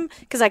with him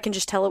because I can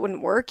just tell it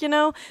wouldn't work,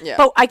 Yeah.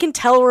 But I can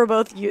tell we're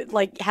both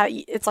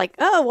it's like,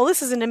 oh, well,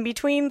 this is an in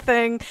between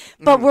thing,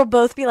 but we'll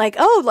both be like,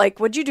 oh, like,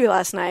 what'd you do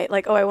last night?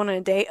 Like, oh, I went on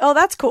a date. Oh,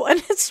 that's cool. And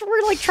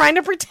we're like trying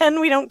to pretend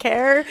we don't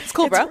care. It's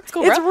cool, bro. It's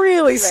cool, It's bro.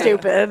 really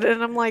stupid,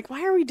 and I'm like,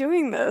 why are we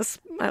doing this?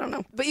 I don't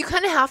know. but you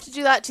kind of have to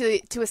do that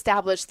to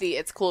establish the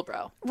it's cool,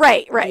 bro.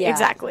 Right, Yeah.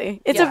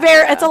 exactly. It's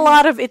Yeah. it's a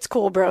lot of it's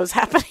cool bros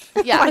happening.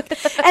 Yeah.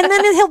 And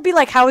then he'll be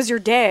like, "How was your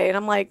day?" And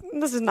I'm like,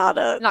 "This is not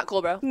a Not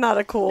cool, bro.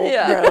 cool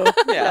Yeah. bro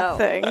Yeah.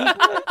 thing."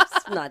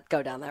 let's not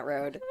go down that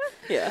road.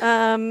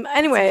 Yeah.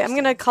 Anyway, I'm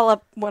gonna call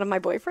up one of my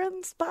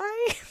boyfriends.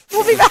 Bye.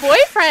 We'll be back.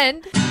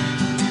 Boyfriend.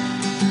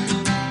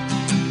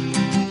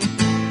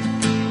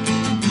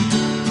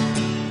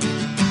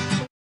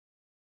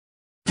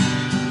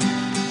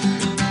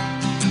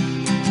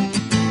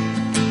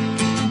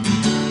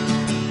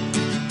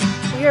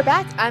 We are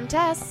back. I'm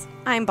Tess.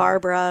 I'm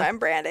Barbara. I'm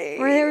Brandy.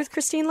 We're here with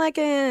Christine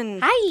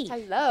Lakin. Hi.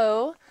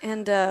 Hello.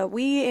 And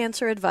we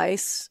answer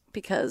advice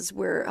because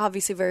we're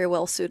obviously very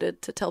well suited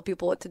to tell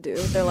people what to do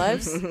with their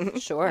lives.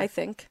 Sure. I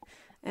think.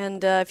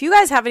 And if you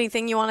guys have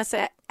anything you want us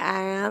to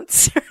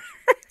answer,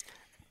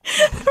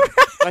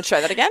 Want to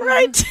try that again?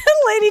 write to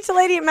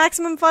lady at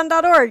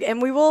MaximumFun.org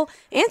and we will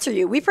answer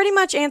you. We pretty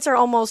much answer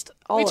almost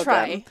all We of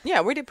try. them.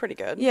 Yeah, we did pretty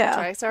good.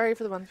 Yeah. Sorry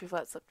for the ones we've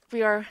let slip.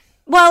 We are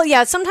Well,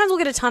 yeah, sometimes we'll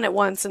get a ton at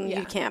once and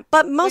you can't.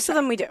 But most of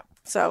them we do.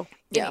 So,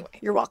 yeah, Anyway.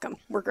 you're welcome.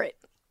 We're great.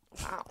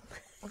 Wow.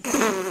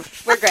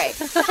 We're great.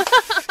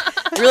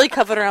 Really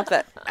covering up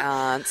that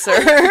answer.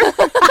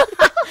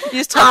 You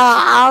just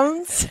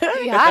talk.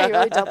 Yeah, you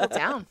really doubled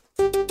down.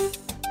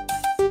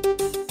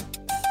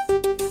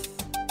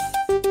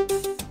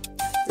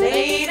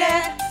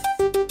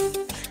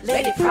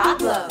 Lady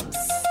problems.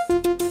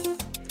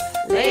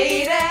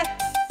 Lady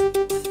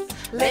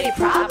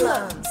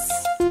problems.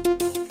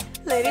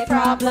 Lady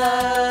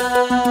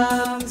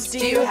problems.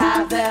 Do you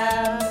have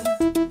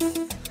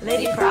them?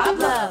 Lady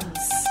problems.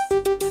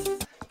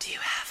 Do you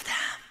have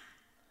them?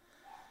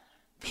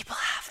 People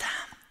have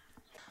them.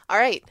 All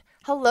right.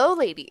 Hello,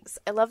 ladies.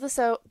 I love the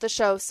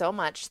show so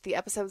much. The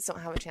episodes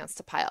don't have a chance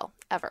to pile,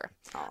 ever.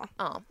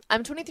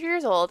 I'm 23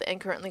 years old and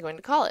currently going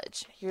to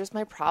college. Here's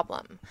my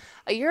problem.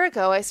 A year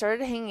ago, I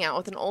started hanging out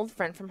with an old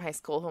friend from high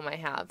school whom I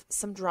have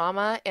some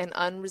drama and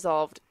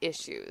unresolved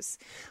issues.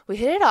 We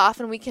hit it off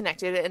and we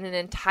connected in an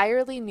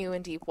entirely new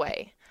and deep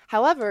way.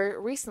 However,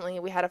 recently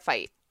we had a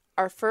fight.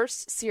 Our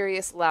first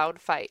serious, loud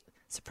fight.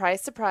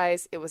 Surprise,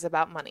 surprise, it was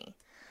about money.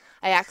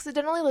 I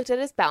accidentally looked at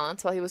his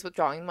balance while he was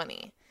withdrawing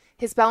money.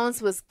 His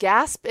balance was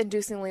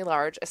gasp-inducingly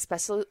large,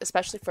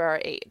 especially for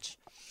our age.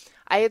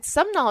 I had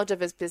some knowledge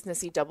of his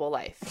businessy double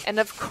life. And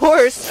of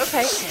course,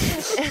 okay,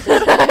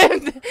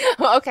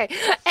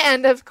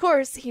 and of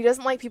course, he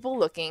doesn't like people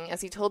looking,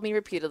 as he told me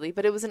repeatedly,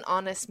 but it was an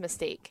honest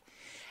mistake.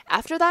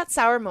 After that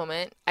sour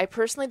moment, I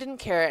personally didn't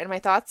care, and my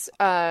thoughts,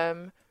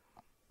 recentered.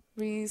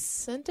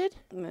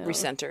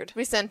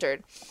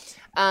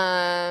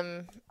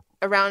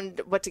 Around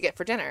what to get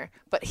for dinner.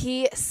 But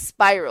he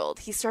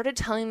spiraled. He started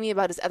telling me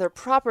about his other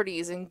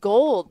properties and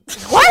gold.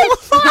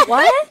 What?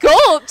 What?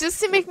 Gold,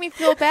 just to make me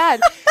feel bad.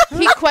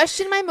 He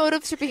questioned my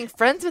motives for being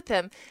friends with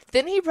him.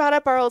 Then he brought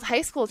up our old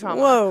high school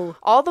trauma. Whoa.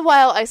 All the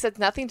while, I said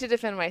nothing to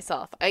defend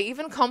myself. I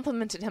even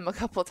complimented him a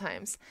couple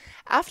times.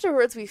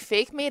 Afterwards, we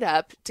fake made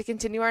up to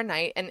continue our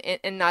night and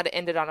not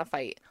end it on a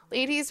fight.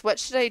 Ladies, what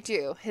should I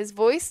do? His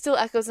voice still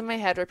echoes in my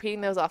head,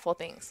 repeating those awful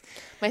things.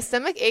 My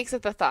stomach aches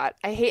at the thought.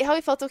 I hate how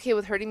he felt okay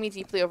with hurting me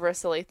deeply over a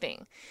silly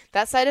thing.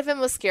 That side of him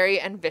was scary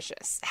and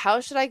vicious. How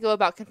should I go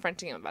about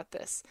confronting him about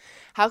this?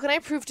 How can I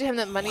prove to him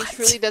that money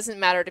truly doesn't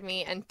matter to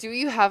me? And do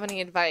you have any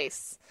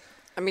advice?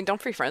 I mean,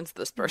 don't be friends with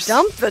this person.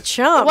 Dump the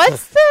chump.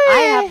 What's the... I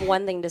have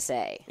one thing to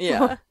say.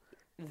 Yeah.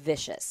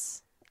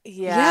 Vicious.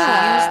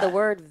 Yeah. Use the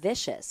word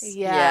vicious.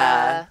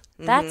 Yeah.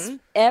 That's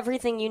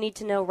everything you need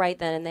to know right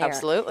then and there.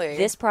 Absolutely.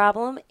 This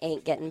problem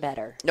ain't getting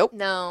better. Nope.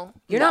 No.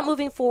 You're not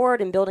moving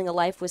forward and building a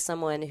life with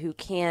someone who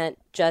can't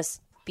just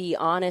be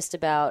honest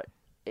about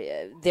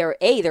their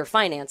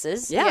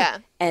finances. Yeah.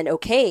 And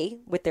okay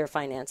with their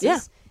finances. Yeah.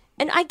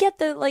 And I get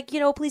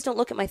the, please don't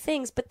look at my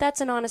things, but that's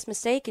an honest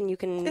mistake, and you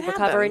can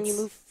recover and you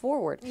move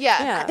forward.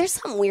 Yeah. There's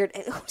something weird.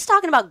 Who's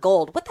talking about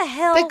gold? What the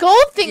hell? The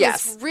gold thing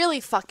Yes. is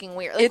really fucking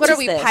weird. It's What are just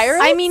we, this.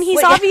 pirates? I mean, he's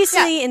Wait,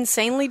 obviously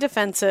insanely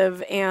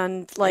defensive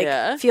and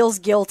Yeah. feels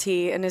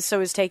guilty and is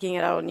taking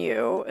it out on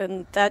you,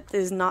 and that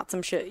is not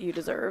some shit you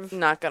deserve.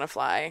 Not gonna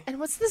fly. And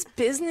what's this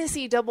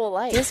businessy double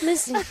life?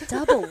 Business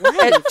double At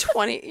life.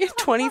 20,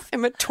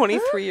 I'm a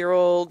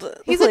 23-year-old.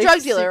 He's a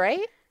drug dealer,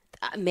 right?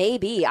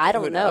 Maybe. I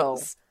don't know.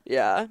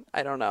 Yeah,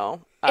 I don't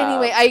know.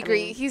 Anyway, I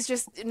agree. He's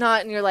just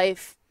not in your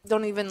life.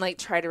 Don't even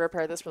try to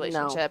repair this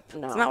relationship.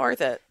 No. It's not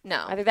worth it.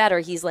 No. Either that or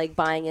he's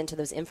buying into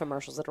those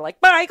infomercials that are like,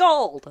 buy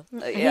gold.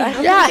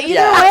 Yeah. Yeah,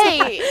 either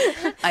way.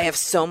 I have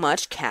so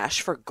much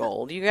cash for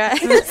gold, you guys.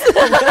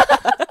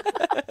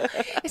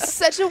 It's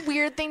such a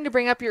weird thing to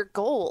bring up your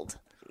gold.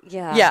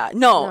 Yeah. Yeah,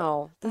 no.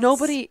 No.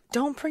 Nobody,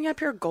 don't bring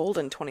up your gold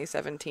in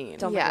 2017.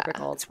 Don't Yeah. bring up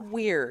your gold. It's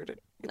weird.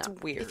 It's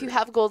weird. If you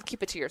have gold,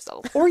 keep it to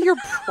yourself. or your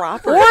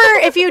property. Or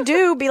if you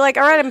do, be like,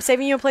 all right, I'm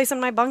saving you a place in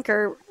my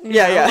bunker. You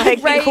know, yeah.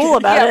 Be cool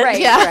about it. Right.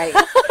 Yeah. Right.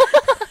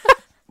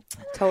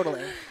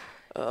 Totally.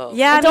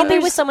 Yeah, And don't be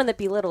there's- with someone that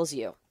belittles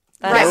you.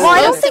 That Right. is Well,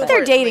 I don't most think they're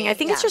important. dating. I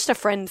think it's Yeah. just a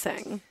friend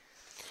thing.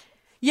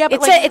 Yeah,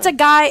 but It's a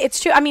guy. It's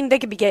two. I mean, they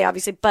could be gay,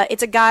 obviously, but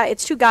it's a guy.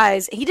 It's two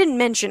guys. He didn't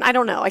mention. I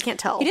don't know. I can't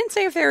tell. he didn't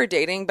say if they were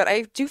dating, but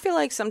I do feel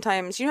like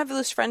sometimes you have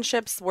those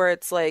friendships where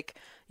it's like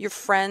you're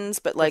friends,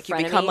 but you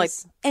become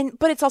frenemies.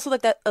 but it's also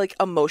like that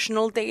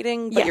emotional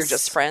dating, but you're Yes.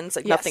 just friends,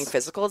 Yes. nothing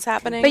physical is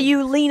happening. But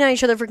you lean on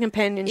each other for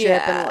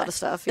companionship and a lot of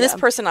stuff. And this yeah.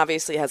 person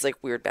obviously has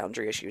weird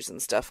boundary issues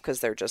and stuff because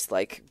they're just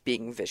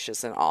being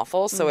vicious and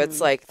awful. So it's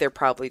they're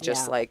probably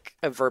just Yeah.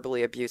 a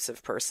verbally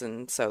abusive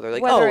person. So they're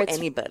like, Whether oh, it's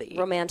anybody.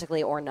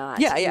 romantically or not.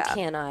 Yeah, You yeah.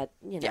 cannot,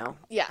 Yeah.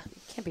 you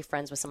can't be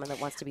friends with someone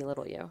that wants to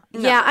belittle you.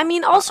 Yeah, I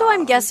mean, also,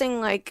 I'm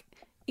guessing,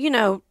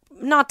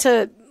 not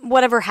to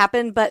whatever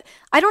happened, but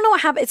I don't know what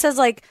happened. It says,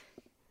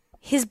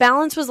 his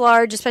balance was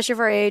large, especially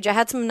for our age. I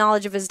had some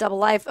knowledge of his double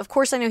life. Of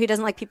course, I know he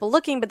doesn't like people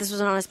looking, but this was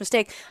an honest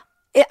mistake.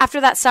 After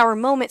that sour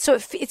moment, so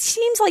it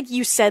seems like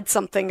you said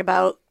something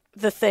about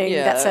the thing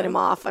Yeah. that set him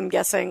off. I'm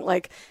guessing,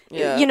 like,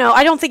 Yeah. you know,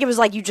 I don't think it was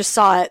like you just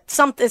saw it.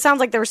 It sounds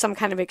like there was some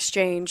kind of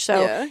exchange.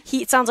 So Yeah.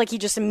 it sounds like he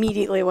just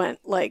immediately went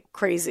like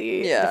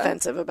crazy Yeah.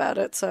 defensive about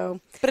it.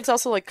 So But it's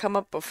also like come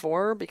up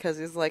before because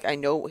he's like, I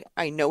know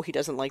he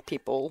doesn't like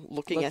people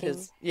looking at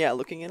his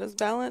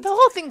balance. The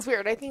whole thing's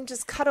weird. I think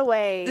just cut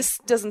away. This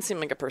doesn't seem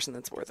like a person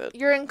that's worth it.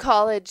 You're in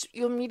college.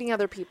 You're meeting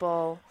other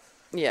people.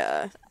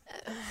 Yeah.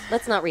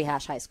 Let's not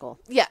rehash high school.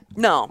 Yeah.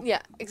 No.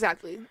 Yeah.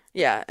 Exactly.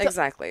 Yeah,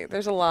 exactly.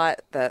 There's a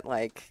lot that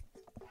like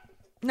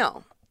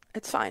no,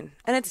 it's fine.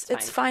 And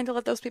it's fine to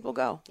let those people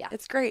go. Yeah.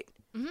 It's great.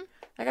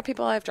 I got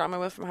people I have drama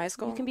with from high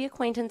school. You can be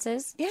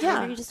acquaintances.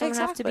 Yeah, You just don't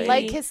have to exactly. be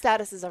Like his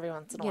statuses every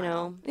once in a you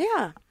while. know.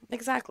 Yeah,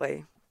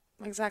 exactly.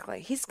 Exactly.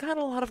 He's got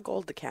a lot of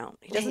gold to count.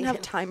 He doesn't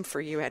have time for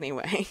you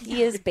anyway.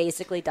 He is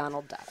basically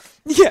Donald Duck.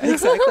 Yeah,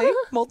 exactly.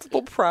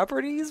 Multiple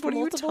properties. What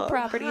Multiple are you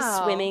properties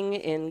Wow. swimming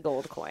in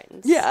gold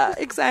coins. Yeah,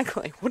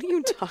 exactly. What are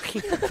you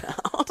talking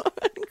about?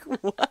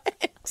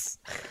 What?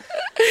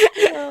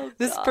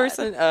 This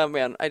person, oh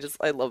man,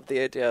 I love the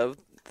idea of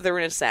they're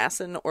an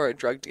assassin or a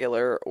drug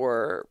dealer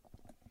or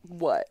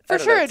what? I For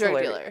don't sure, know, a it's drug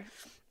hilarious. dealer.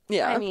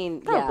 Yeah, I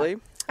mean, probably. yeah.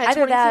 At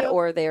Either that 22?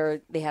 or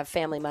they have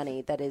family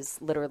money that is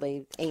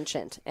literally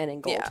ancient and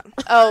in gold. Yeah,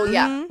 Oh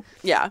yeah,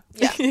 yeah,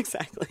 Yeah.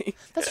 exactly.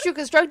 that's true.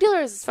 Because drug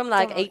dealers From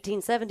like don't-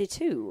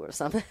 1872 or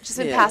something. just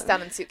been Yeah. passed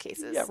down in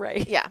suitcases. Yeah,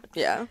 right. Yeah.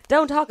 Yeah.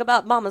 Don't talk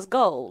about mama's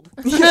gold.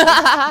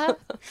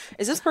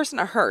 Is this person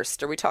a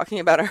Hearst? Are we talking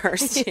about a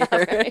Hearst here?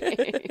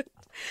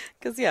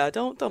 Because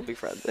don't be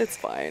friends. It's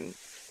fine.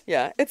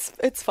 Yeah,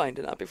 it's fine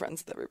to not be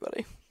friends with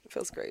everybody. It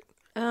feels great.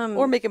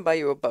 Or make him buy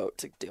you a boat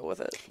to deal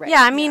with it. Right.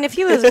 yeah, I mean, if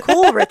he was a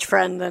cool rich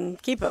friend, then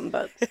keep him.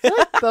 But I feel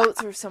like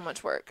boats are so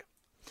much work.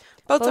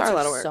 Boats Boats are a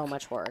lot of work. so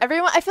much work.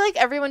 I feel like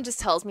everyone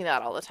just tells me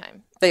that all the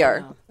time. They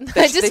are. I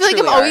just feel like I'm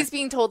truly always are.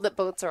 being told that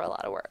boats are a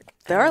lot of work.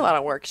 They are a lot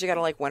of work because you got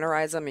to like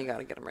winterize them. You got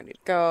to get them ready to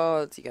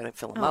go. You got to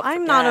fill them up.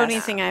 I'm for not gas.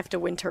 anything I have to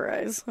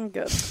winterize. I'm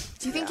good.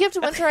 Do you think you have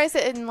to winterize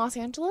it in Los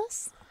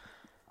Angeles?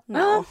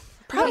 No,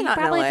 probably not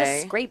Probably in LA.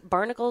 just scrape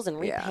barnacles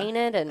and Yeah. repaint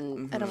it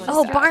and I don't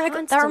Oh, Stop.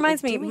 barnacle! That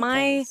reminds me. doing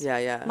My things.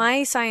 Yeah.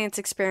 my science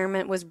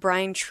experiment was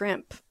brine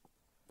shrimp.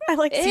 I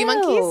like Sea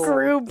monkeys?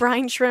 grew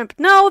brine shrimp.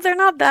 No, they're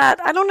not that.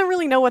 I don't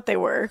really know what they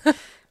were,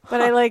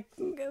 but I like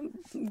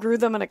grew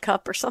them in a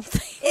cup or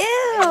something.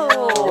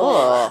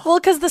 Well,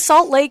 because the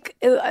Salt Lake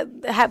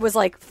was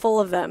like full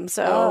of them,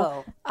 so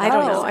Oh. I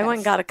don't Oh. know. I went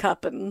and got a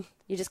cup and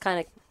you just kind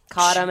of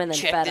caught them and then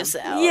fed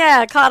them.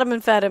 yeah, caught them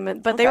and fed them,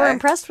 but they were Okay.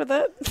 impressed with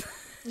it.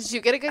 Did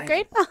you get a good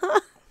grade?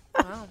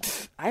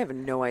 I have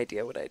no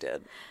idea what I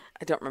did.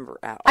 I don't remember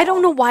at all. I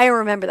don't know why I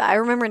remember that. I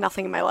remember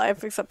nothing in my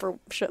life except for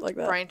shit like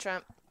that. Brine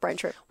shrimp. Brine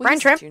shrimp. We Brine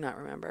used shrimp. Do not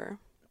remember.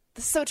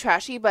 This is so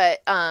trashy,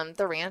 but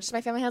the ranch my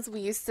family has, we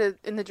used to,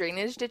 in the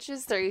drainage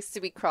ditches, there used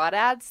to be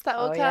crawdads that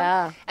would Oh, come.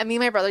 yeah. And me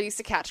and my brother used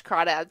to catch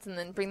crawdads and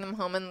then bring them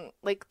home. And,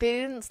 like, they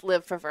didn't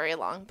live for very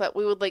long, but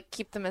we would, like,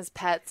 keep them as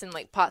pets in,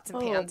 like, pots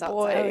and pans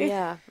boy. outside. Oh,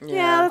 yeah.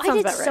 Yeah, that I sounds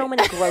did about so right.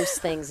 many gross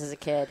things as a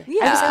kid. I was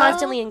Yeah.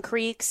 constantly in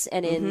creeks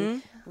and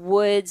in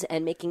woods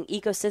and making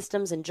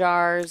ecosystems and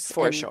jars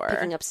For and sure.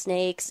 picking up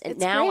snakes. And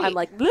It's now great. I'm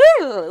like,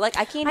 bleh! Like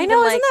I can't. I even,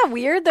 know, like, isn't that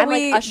weird that I'm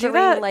we like do ushering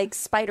that? like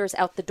spiders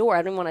out the door.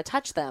 I don't want to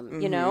touch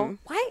them. You know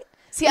why?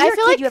 See, When I you're a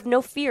feel kid, like you have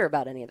no fear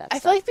about any of that. I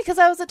stuff. feel like because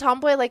I was a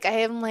tomboy, like I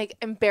am like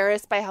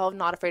embarrassed by how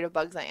not afraid of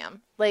bugs I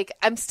am. Like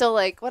I'm still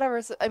like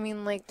whatever. I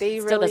mean, like they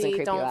Still doesn't really creep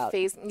you don't out.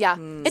 phase. Yeah,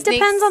 It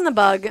depends on the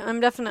bug. I'm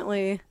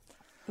definitely,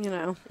 you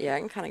know. Yeah, I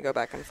can kind of go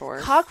back and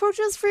forth.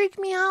 Cockroaches freak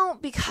me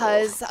out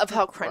because of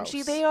how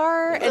crunchy they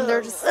are, and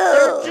they're just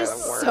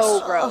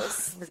so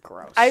gross. They're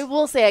gross. I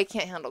will say I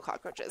can't handle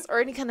cockroaches or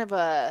any kind of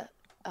a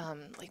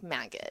like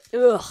maggot.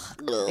 Ugh.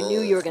 I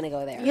knew you were gonna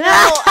go there. You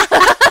know,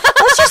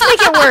 let's just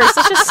make it worse.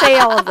 Let's just say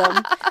all of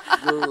them.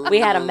 We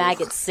had a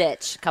maggot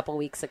sitch a couple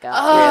weeks ago.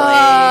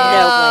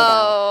 Oh,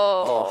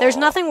 There's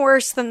nothing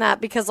worse than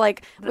that because,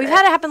 like, we've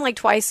had it happen like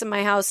twice in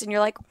my house, and you're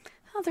like,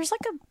 oh, there's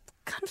like a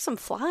kind of some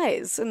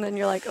flies, and then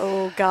you're like,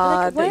 oh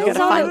god, what then you is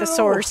gotta all find the- the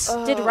source.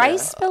 No. Did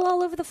rice spill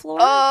all over the floor?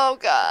 oh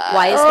god.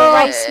 Why is the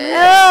rice smooth?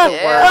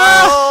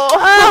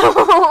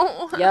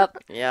 Oh, Yep.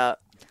 Yeah.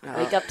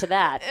 Wake up to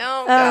that.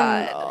 oh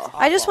god.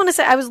 I just want to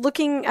say I was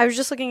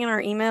just looking in our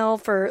email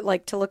for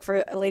like to look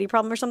for a lady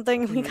problem or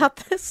something. We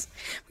got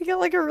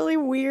like a really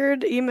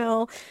weird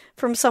email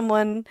from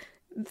someone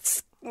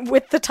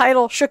with the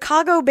title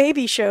Chicago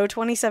Baby Show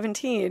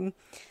 2017.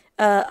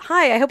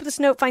 Hi, I hope this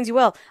note finds you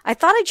well. I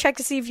thought I'd check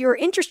to see if you were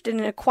interested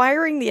in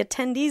acquiring the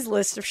attendees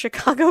list of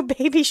Chicago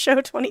Baby Show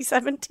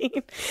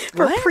 2017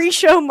 for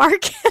pre-show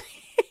marketing.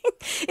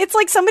 It's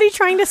like somebody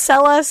trying to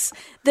sell us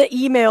the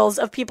emails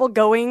of people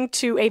going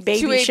to a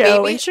baby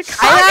show in Chicago.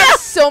 I have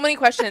so many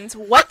questions.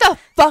 What the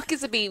fuck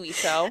is a baby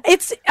show?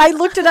 I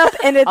looked it up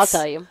and it's I'll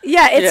tell you.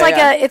 Yeah, it's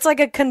Yeah, it's like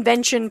a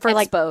convention for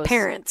like Expos.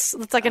 parents.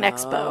 It's like an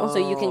expo. So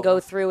you can go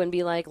through and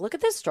be like, look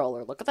at this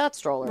stroller, look at that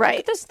stroller, Right. look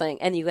at this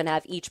thing. And you can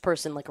have each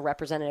person, like a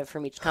representative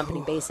from each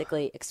company,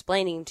 basically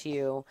explaining to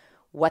you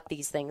what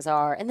these things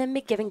are and then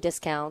giving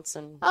discounts.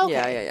 And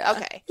Okay. Yeah.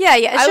 Okay. Yeah,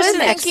 it's I just was an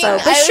thinking, expo. I The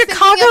was thinking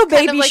Chicago of kind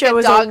Baby of like Show a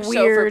is dog a show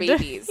weird. for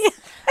babies.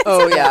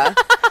 Oh, yeah.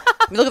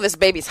 I mean, look at this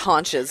baby's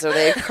haunches. Are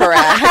they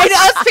correct? I know,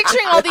 I was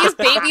picturing all these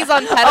babies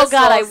on pedestals. Oh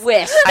God, I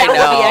wish that would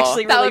know. be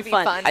actually That really would be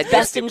fun. fun. I'd be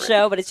Best in super-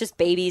 show, but it's just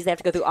babies. They have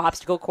to go through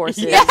obstacle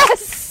courses.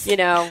 Yes. You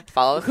know,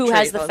 Follow who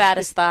has the trade-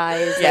 fattest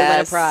thighs? They win a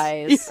Yes.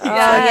 prize. Oh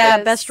yeah,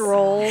 Yes. best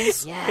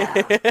roles. Yeah,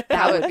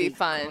 That would be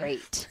fun.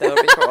 great. That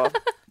would be cool.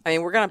 I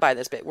mean, we're gonna buy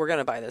this. We're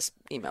gonna buy this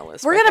email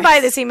list. We're gonna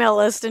buy this email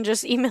list and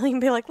just email you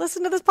and be like,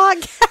 listen to this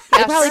podcast.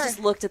 They probably sure. just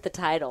looked at the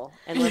title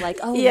and were like,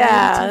 "Oh,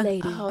 Yeah.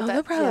 lady. Oh,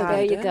 they're probably yeah.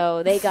 There you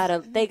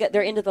go.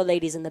 They're into the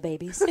ladies and the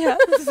babies." Yeah,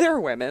 they're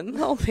women.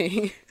 They'll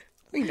be.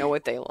 We know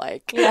what they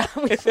like. Yeah,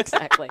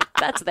 exactly.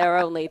 That's their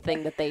only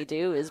thing that they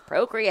do is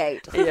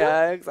procreate.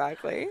 Yeah,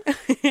 exactly.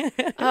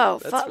 Oh,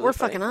 That's really we're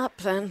funny. fucking up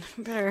then.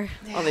 Better.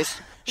 All these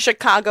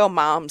Chicago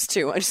moms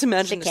too. I just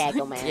imagine this-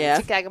 Chicago man. Yeah.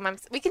 Chicago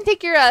moms. We can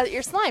take your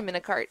slime in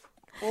a cart.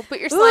 We'll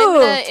put your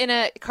slime in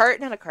a cart,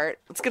 not a cart,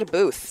 Let's get a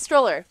booth.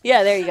 stroller.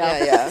 Yeah, there you go.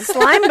 Yeah, yeah.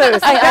 Slime booth,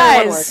 you Everyone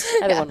guys. works.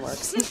 Everyone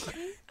works.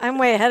 I'm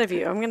way ahead of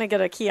you. I'm gonna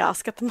get a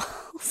kiosk at the mall.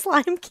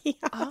 Slime kiosk.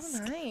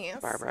 Oh, nice.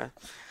 Barbara.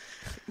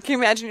 Can you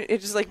imagine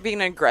it just like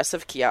being an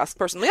aggressive kiosk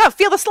person? Yeah,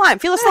 feel the slime.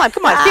 Feel the slime.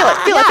 Come on, feel it.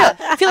 Feel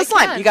it. Feel the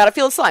slime. can. You gotta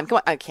feel the slime. Come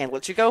on. I can't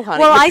let you go, honey.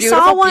 Well, You're I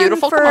beautiful, saw one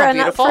beautiful. for Come on, an-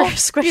 beautiful. for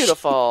Squish.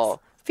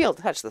 Beautiful.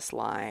 touch the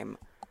slime.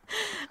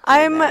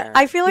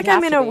 I feel like You'd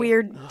I'm have in to a be.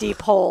 weird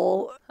deep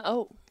hole.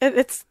 Oh.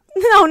 It's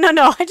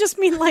no. I just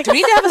mean like. Do we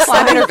need to have a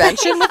slime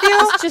intervention with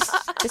you?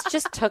 This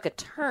just took a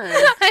turn.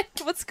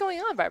 What's going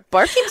on, Barb?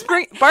 Barbara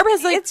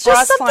has like It's brought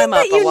just something slime that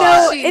up you a know.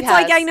 lot. She It's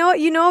like has. I know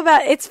you know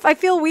about. I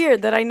feel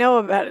weird that I know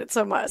about it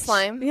so much.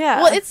 Slime?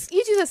 Yeah. Well,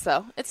 you do this,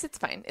 though. It's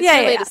fine. It's yeah,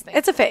 the yeah, latest yeah. thing.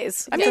 It's a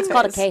phase. I mean, it's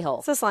called a K-hole.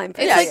 It's a slime It's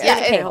phase. like,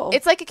 It's a K-hole.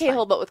 it's like a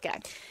K-hole, but with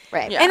gag.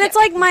 Right. Yeah. And it's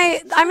like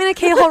I'm in a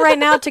K-hole right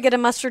now to get a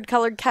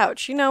mustard-colored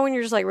couch. You know, when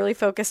you're just like really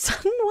focused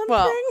on one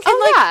Well, thing.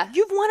 Oh, yeah.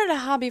 You've wanted a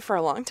hobby for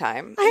a long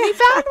time. We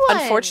found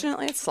one.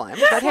 Unfortunately, it's slime.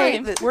 But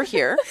hey, we're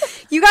here.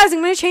 You guys, I'm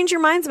going to change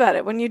your minds about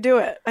it when you do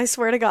it. I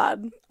swear to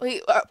God.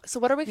 Wait, so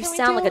what are we You can we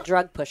sound do? like a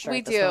drug pusher. We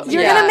at this do. moment.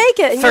 You're Yeah. going to make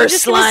it. And you're First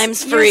just gonna,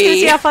 slime's you're just gonna see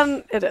free. how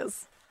fun it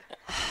is.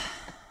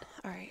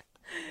 All right.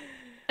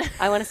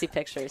 I want to see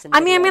pictures. And I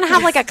mean, I'm video. going to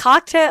have like a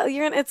cocktail.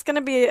 It's going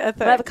to be a thing.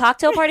 We'll have a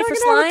cocktail party We're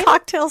for gonna have slime. a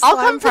cocktail I'll slime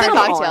come for the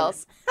party.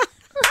 cocktails.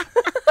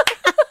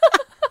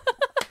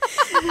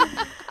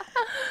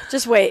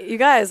 Just wait, you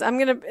guys. I'm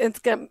gonna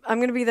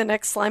be the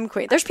next slime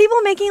queen. There's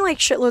people making like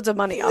shitloads of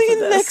money off of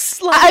this.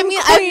 slime I mean,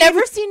 I've queen.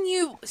 never seen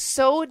you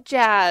so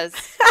jazzed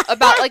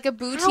about like a How are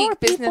boutique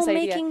business people idea.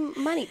 making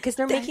money? Because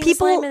they're making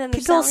People slime and then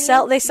they're selling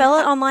it? they sell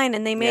it online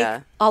and they make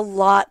Yeah. a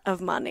lot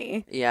of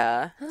money.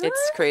 Yeah,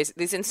 it's crazy.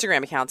 These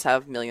Instagram accounts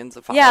have millions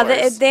of Yeah,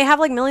 followers. they have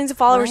like millions of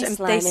followers My and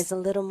slime they is a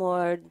little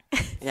more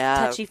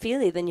yeah,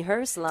 touchy-feely than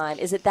her slime.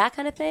 Is it that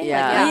kind of thing?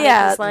 Yeah. Like, you make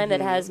Yeah. a slime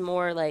that has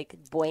more like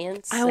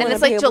buoyance. And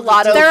it's like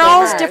gelato. they're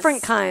all Yes.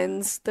 different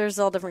kinds. There's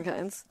all different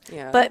kinds.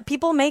 Yeah. But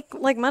people make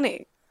like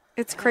money.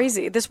 It's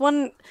crazy. This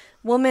one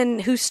woman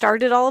who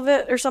started all of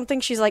it or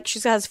something, she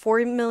has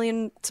 4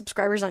 million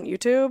subscribers on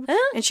YouTube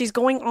and she's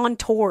going on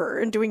tour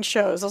and doing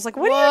shows. I was like,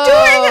 what are you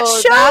doing at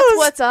shows? That's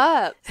what's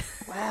up.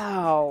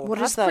 Wow. What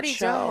That's is that pretty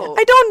show? dope.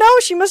 I don't know.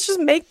 She must just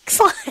make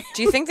slime.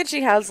 Do you think that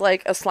she has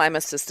like a slime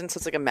assistant? So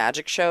it's like a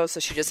magic show. So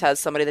she just has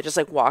somebody that just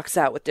like walks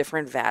out with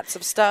different vats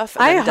of stuff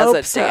and I then does hope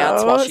a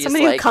dance so. while she's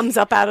Somebody like, who comes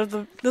up out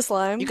of the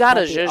slime. you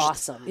gotta That'd be just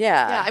awesome.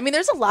 Yeah. Yeah, I mean,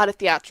 there's a lot of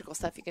theatrical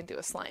stuff you can do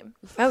with slime.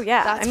 Oh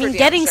yeah. That's I for mean, damn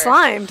getting sure.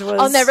 slimed was.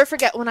 I'll never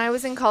forget when I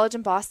was in college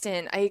in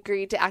Boston, I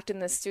agreed to act in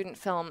this student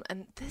film,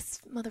 and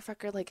this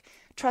motherfucker, like,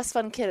 trust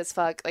fund kid as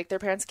fuck, like, their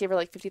parents gave her,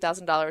 like,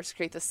 $50,000 to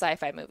create this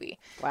sci-fi movie.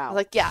 Wow. I was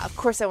like, yeah, of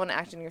course I want to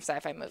act in your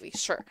sci-fi movie,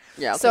 sure.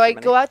 Yeah, I'll so take I the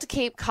money. go out to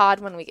Cape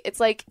Cod one week. It's,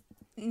 like,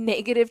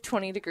 negative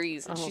 20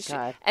 degrees. And Oh, she,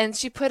 God. And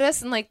she put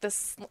us in, like,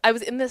 this, I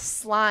was in this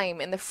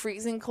slime in the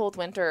freezing cold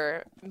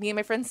winter, me and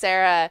my friend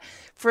Sarah,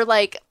 for,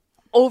 like,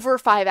 over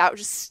 5 hours,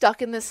 just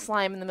stuck in this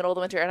slime in the middle of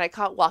the winter, and I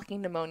caught walking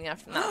pneumonia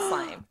from that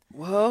slime.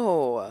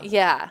 Whoa.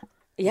 Yeah.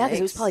 Yeah, because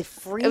it was Yikes. probably It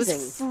freezing.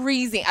 was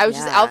freezing. I was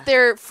just Yeah. out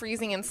there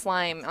freezing in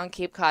slime on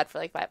Cape Cod for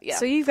like 5. Yeah.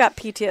 So you've got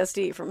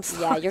PTSD from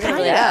slime. Yeah, you're gonna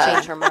really have to Yeah.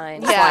 change her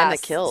mind. yeah. slime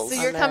that kills So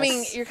on you're coming.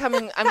 this. You're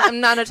coming. I'm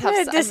not a tough. At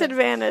a I'm a-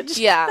 disadvantage.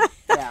 yeah.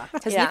 Yeah.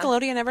 Has Yeah.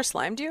 Nickelodeon ever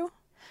slimed you?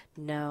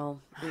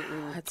 No.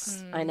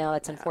 It's I know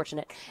that's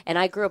unfortunate. And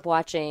I grew up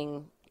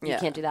watching. You Yeah.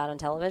 can't do that on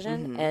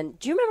television. And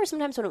do you remember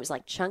sometimes when it was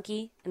like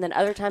chunky, and then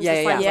other times Yeah, the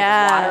yeah, slime was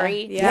yeah. like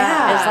watery?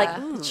 Yeah. And it's like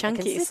The the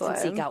chunky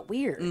consistency slime. got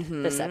weird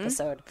this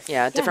episode.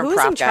 yeah, Yeah, different who's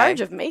prop in guy.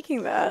 charge of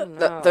making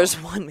that? There's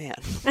one man.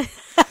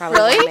 Probably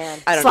Really? not, man.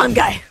 I don't Slime know.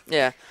 guy.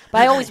 Yeah.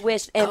 But I always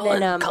wished, and Colin-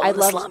 then Colin I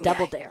the Slum loved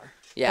Double Guy. Dare.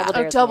 Yeah. Double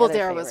Oh, Dare's Double my other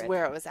Dare was favorite.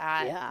 where it was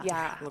at. Yeah.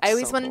 Yeah. Looks I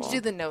always so wanted cool. to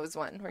do the nose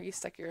one where you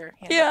stuck your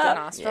hand Yeah. up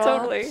the nostril.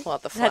 Totally. Pull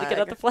out the Had flag. to get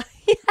out the flag.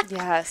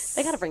 Yes.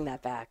 They got to bring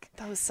that back.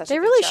 That was such. They a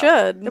good really show.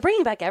 should. They're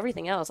bringing back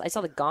everything else. I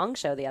saw the Gong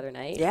Show the other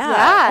night. Yeah.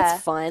 Yeah.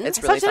 That's fun. It's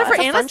I saw really Jennifer fun.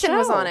 It's a fun Aniston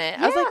was show. on it.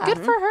 I was like, Yeah.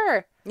 good for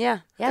her. Yeah.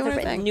 Yeah, doing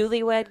the her thing.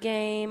 Newlywed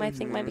Game, I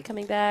think, might be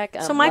coming back.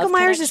 So Michael Love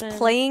Myers is Connection.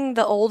 playing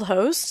the old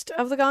host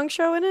of the Gong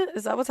Show in it?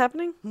 Is that what's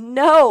happening?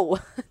 No,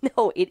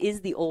 no, it is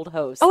the old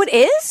host. Oh, it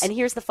is? And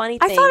here's the funny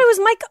I thing. thought it was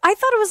Mike. I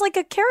thought it was like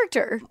a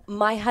character.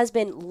 My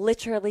husband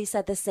literally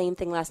said the same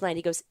thing last night.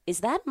 He goes, "Is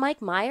that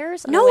Mike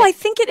Myers?" And No, went, I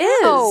think it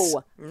is.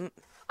 No.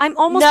 I'm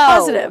almost No.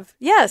 positive.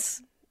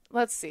 Yes.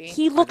 Let's see.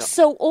 He looks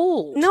so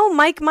old. No,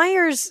 Mike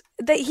Myers.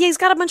 He's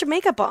got a bunch of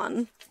makeup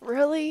on.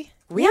 Really?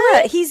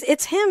 Yeah,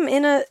 it's him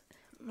in a.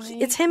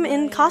 It's him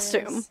in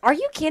costume. Are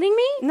you kidding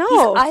me?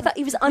 No. I thought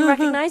he was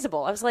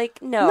unrecognizable. I was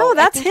like, no. No, I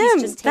that's think he's him.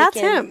 just That's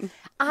taken- him.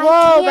 I Whoa,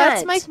 can't.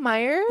 that's Mike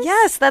Myers?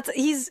 Yes,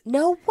 he's.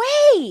 No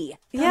way.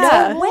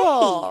 Yeah. No way.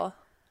 Cool.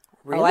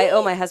 Oh, I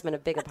owe my husband a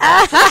big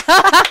apology.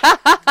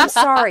 I'm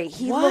sorry.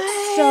 He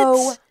looks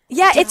so.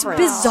 Yeah, it's different.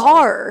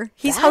 bizarre.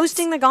 He's That's-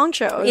 hosting the Gong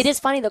Show. It is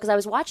funny though because I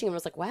was watching him. I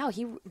was like, wow.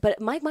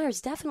 But Mike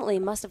Myers definitely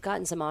must have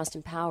gotten some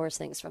Austin Powers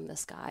things from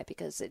this guy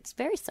because it's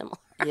very similar.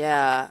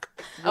 Yeah.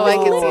 Oh, I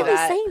can see Literally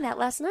that. saying that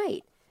last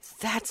night.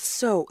 That's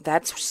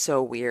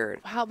so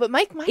weird. Wow, but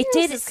Mike Myers It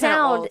did is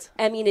sound. old.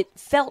 I mean, it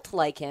felt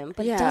like him,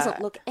 but Yeah. it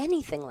doesn't look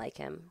anything like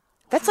him.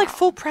 That's like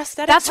full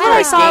prosthetic. That's for what a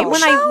I saw game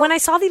when show? I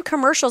saw the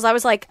commercials. I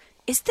was like,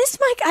 "Is this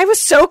Mike?" I was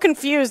so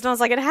confused, and I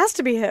was like, "It has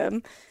to be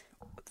him."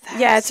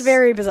 Yeah, it's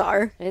very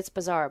bizarre. It's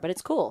bizarre, but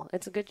it's cool.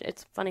 It's a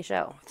funny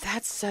show.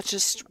 That's such a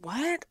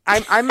what?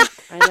 I'm I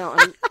know.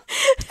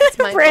 It's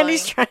mind-blowing.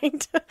 Brandy's trying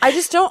to I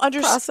just don't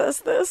understand. process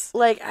this.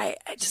 Like I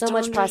just So don't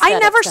much understand. prosthetics. I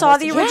never to saw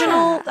host the a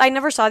original. show. I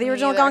never saw the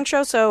original either. Gong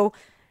Show, so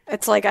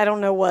it's like I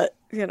don't know what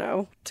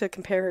to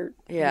compare.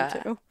 Yeah,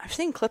 him to. I've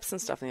seen clips and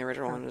stuff, and the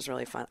original one was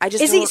really fun. I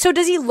just Is he? don't- So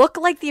does he look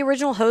like the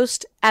original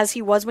host as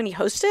he was when he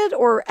hosted,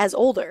 or as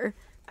older?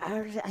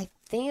 I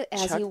think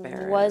as Chuck he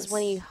Barris. was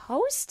when he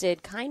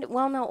hosted, kind of.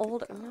 Well, no,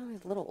 older,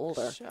 a little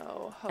older.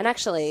 Show And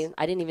actually,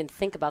 I didn't even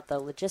think about the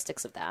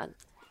logistics of that.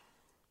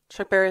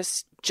 Chuck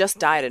Barris just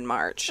died in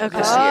March of Okay.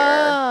 this year.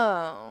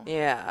 Oh.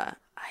 Yeah,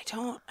 I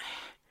don't.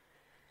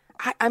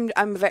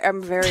 I'm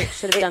very.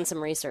 Should have done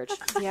some research.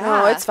 Yeah.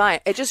 No, it's fine.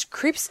 It just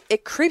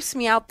creeps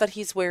me out that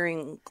he's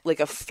wearing like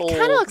a full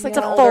Kind of looks like It's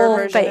an a older full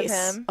version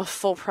face. of him. a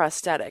full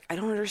prosthetic. I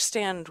don't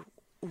understand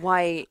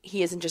why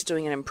he isn't just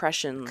doing an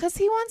impression. Because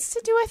he wants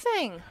to do a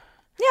thing.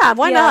 Yeah,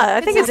 why not?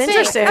 I think it's it's a thing.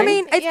 interesting. I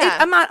mean, Yeah.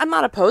 I'm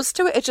not opposed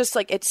to it. It's just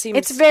like it seems.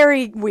 it's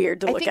very weird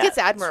to I look think at. it's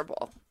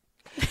admirable.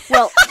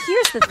 Well,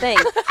 here's the thing.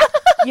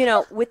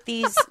 With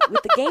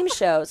the game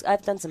shows,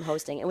 I've done some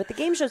hosting, and with the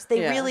game shows,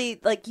 they Yeah. really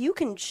like you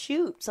can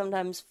shoot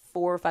sometimes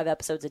 4 or 5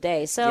 episodes a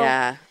day. So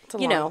Yeah, it's a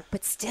long-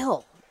 but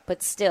still,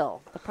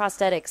 the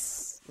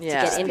prosthetics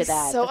Yeah. to get into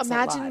that. So that's a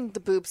imagine lot. the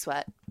boob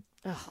sweat.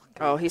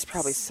 Oh, he's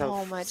probably So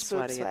so much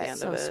sweaty boob at the sweat. end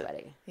so of it.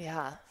 sweaty.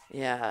 Yeah.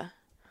 Yeah.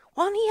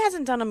 Well, and he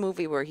hasn't done a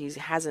movie where he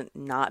hasn't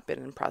not been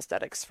in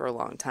prosthetics for a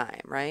long time,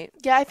 right?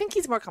 Yeah, I think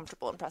he's more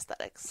comfortable in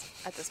prosthetics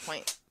at this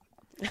point.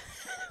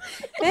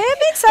 It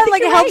makes sense.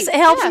 Like you're it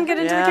helps Yeah. him get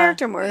into the Yeah.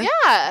 character more. Yeah.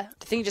 I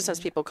think he just has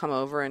people come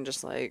over and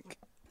just like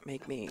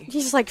make me.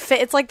 He's just like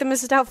fit. It's like the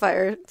Mrs.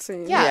 Doubtfire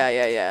scene. Yeah.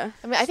 Yeah.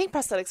 I mean, I think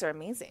prosthetics are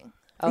amazing.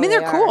 I mean, they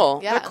they're are. cool.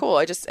 Yeah. They're cool.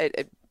 I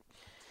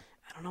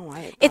don't know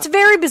why. It's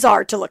very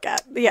bizarre to look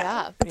at.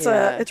 Yeah,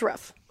 Yeah. it's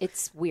rough.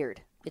 It's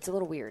weird. It's a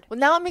little weird. Well,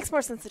 now it makes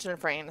more sense that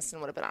Jennifer Aniston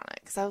would have been on it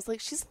because I was like,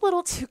 she's a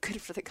little too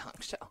good for the Gong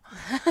Show.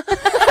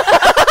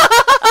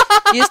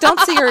 You just don't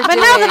see her. But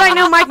now that I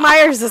know Mike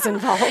Myers is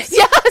involved,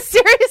 Yeah,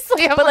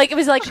 seriously. I'm But like it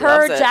was like She her,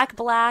 loves it. Jack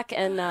Black,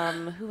 and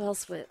who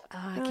else? I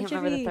can't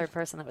remember the JB. third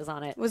person that was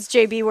on it. was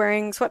JB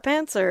wearing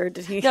sweatpants or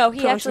did he? No, put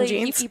he on some actually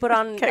jeans? he put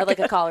on Okay, like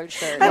a good. collared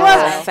shirt. I Yeah.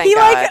 love. Thank He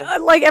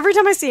God. like every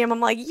time I see him,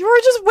 I'm like, you were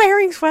just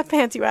wearing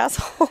sweatpants, you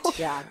asshole.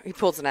 Yeah. He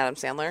pulls an Adam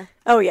Sandler.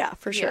 Oh yeah,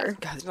 for sure.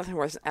 God, there's nothing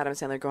worse than Adam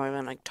Sandler going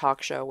on like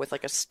talk show with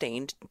like a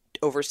stained,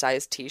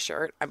 oversized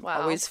T-shirt. I'm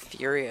Wow. always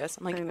furious.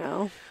 I'm like, I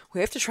know.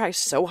 we have to try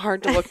so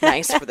hard to look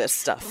nice for this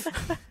stuff.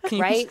 Can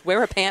you Right? just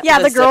wear a pant? Yeah,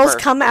 with the a girls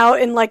zipper? come out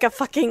in like a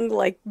fucking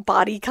like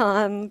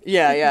bodycon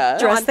Yeah.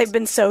 dress they've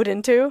been sewed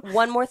into.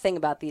 One more thing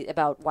about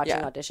watching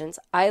Yeah. auditions.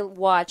 I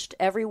watched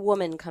every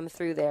woman come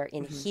through there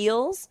in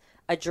heels,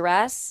 a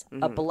dress,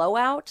 a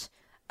blowout,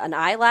 an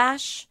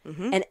eyelash,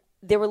 and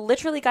there were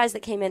literally guys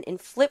that came in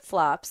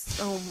flip-flops,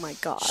 Oh my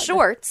god.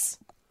 shorts,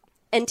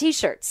 and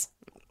t-shirts.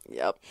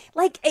 Yep.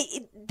 Like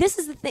this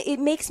is the thing. It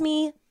makes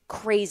me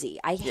crazy.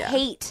 I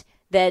hate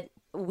that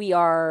we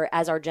are,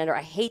 as our gender,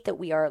 I hate that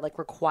we are like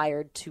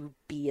required to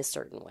be a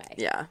certain way.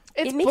 Yeah.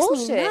 It's it makes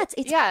bullshit. me nuts.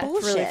 It's yeah.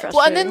 bullshit. really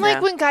Well, and then frustrating. like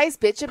Yeah. when guys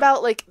bitch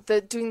about like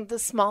doing the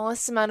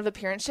smallest amount of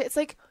appearance shit, it's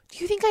like, do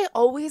you think I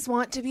always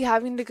want to be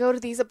having to go to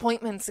these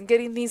appointments and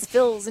getting these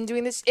fills and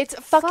doing this? It's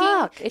a fucking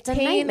Fuck, it's a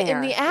pain in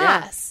nightmare. the Yeah.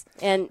 ass.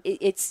 And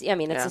it's Yeah.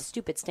 a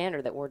stupid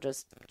standard that we're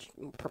just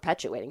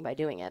perpetuating by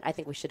doing it. I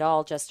think we should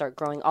all just start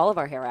growing all of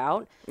our hair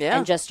out Yeah.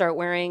 and just start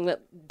wearing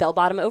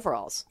bell-bottom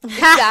overalls.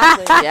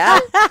 Exactly. Yeah.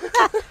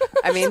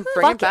 I mean,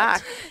 bring it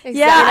back.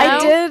 Yeah, I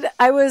Exactly. did.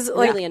 I was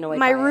like, Really annoyed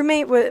my by it.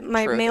 roommate,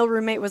 my Truth. male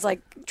roommate, was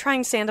like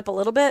trying to stand up a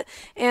little bit,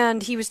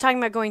 and he was talking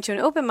about going to an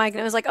open mic,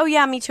 and I was like, oh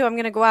yeah, me too. I'm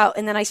gonna go out,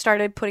 and then I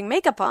started putting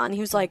makeup on. He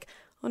was like,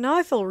 Well, now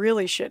I feel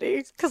really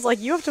shitty because, like,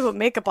 you have to put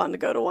makeup on to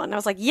go to one. And I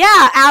was like,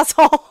 yeah,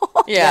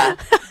 asshole. Yeah.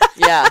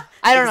 Yeah.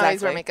 I don't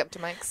always wear makeup to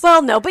Mike's.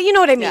 Well, no, but you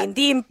know what I mean.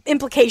 The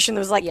implication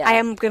was like, Yeah. I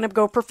am going to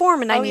go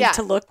perform and I need yeah.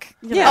 to look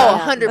Yeah.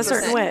 100%. a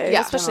certain way.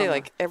 Yeah. Especially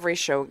like every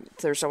show,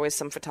 there's always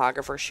some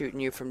photographer shooting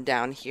you from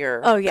down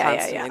here. Oh, yeah,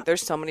 constantly. yeah.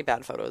 There's so many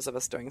bad photos of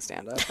us doing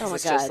stand-up. Oh, my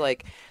It's just God.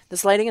 like,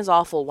 this lighting is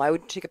awful. Why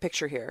would you take a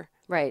picture here?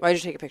 Right. Why would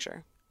you take a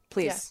picture?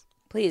 Please. Yeah.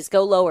 Please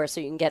go lower so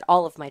you can get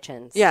all of my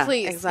chins. Yeah,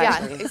 Please.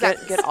 exactly. Yeah,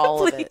 exactly. Get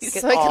all of it. Please.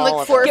 Get So I can all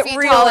look of 4 it. feet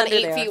real tall and under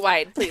 8 there. feet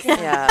wide, please.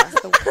 Yeah.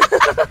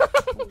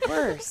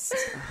 Worst.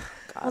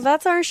 Well,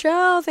 that's our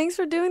show. Thanks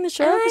for doing the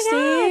show,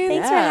 Christine.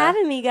 Thanks for Yeah.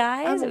 having me,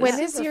 guys. It was When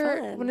is super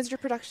fun. your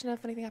production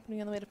of Anything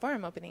Happening on the Way to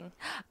Farm opening?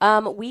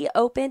 We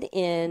opened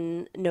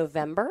in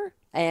November,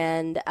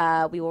 and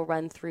we will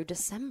run through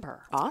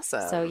December.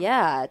 Awesome. So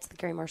yeah, it's the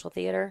Gary Marshall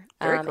Theater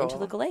Very in cool.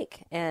 Toluca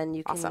Lake, and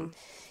you can, Awesome.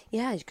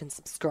 yeah, you can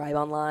subscribe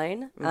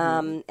online.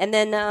 And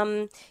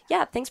then,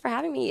 yeah, thanks for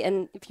having me.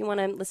 And if you want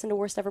to listen to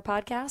Worst Ever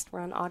Podcast,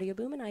 we're on Audio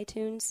Boom and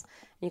iTunes.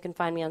 You can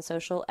find me on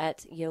social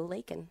at Yo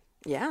Lakin.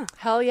 Yeah.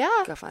 Hell yeah.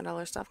 Go find all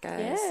our stuff,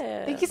 guys.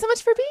 Yeah. Thank you so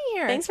much for being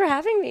here. Thanks for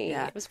having me.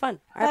 Yeah. It was fun.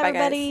 All right, Bye, bye,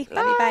 guys. everybody.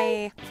 Love you.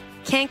 Bye.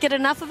 Can't get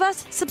enough of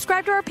us?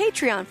 Subscribe to our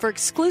Patreon for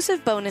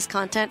exclusive bonus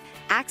content,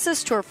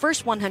 access to our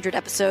first 100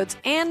 episodes,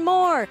 and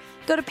more.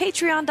 Go to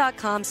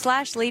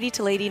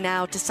patreon.com/lady2lady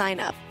now to sign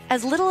up.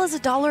 As little as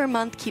 $1 a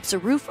month keeps a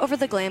roof over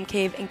the glam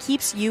cave and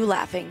keeps you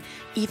laughing,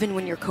 even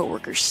when your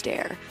coworkers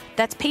stare.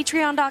 That's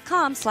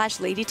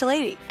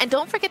patreon.com/lady2lady. And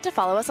don't forget to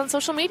follow us on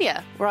social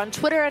media. We're on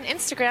Twitter and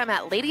Instagram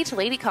at Lady to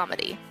Lady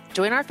Comedy.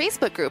 Join our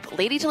Facebook group,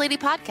 Lady to Lady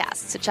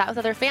Podcasts, to chat with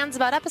other fans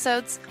about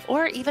episodes,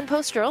 or even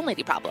post your own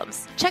lady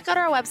problems. Check out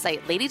our website,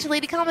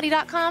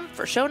 ladytoladycomedy.com,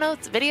 for show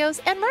notes,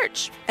 videos, and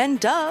merch.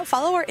 And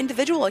follow our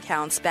individual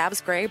accounts, Babs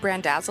Gray,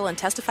 Brandazzle, and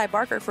Testify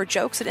Barker for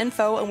jokes and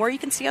info and where you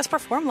can see us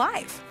perform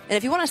live. And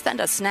if you want to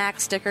send us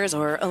snacks, stickers,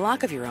 or a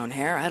lock of your own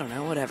hair, I don't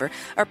know, whatever,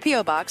 our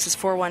P.O. Box is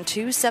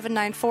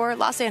 412-794,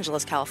 Los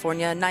Angeles,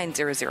 California,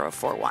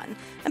 90041.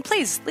 And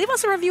please, leave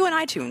us a review on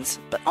iTunes,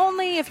 but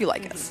only if you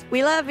like us.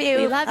 We love you.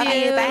 We love you.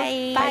 Bye.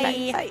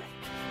 Bye. Bye.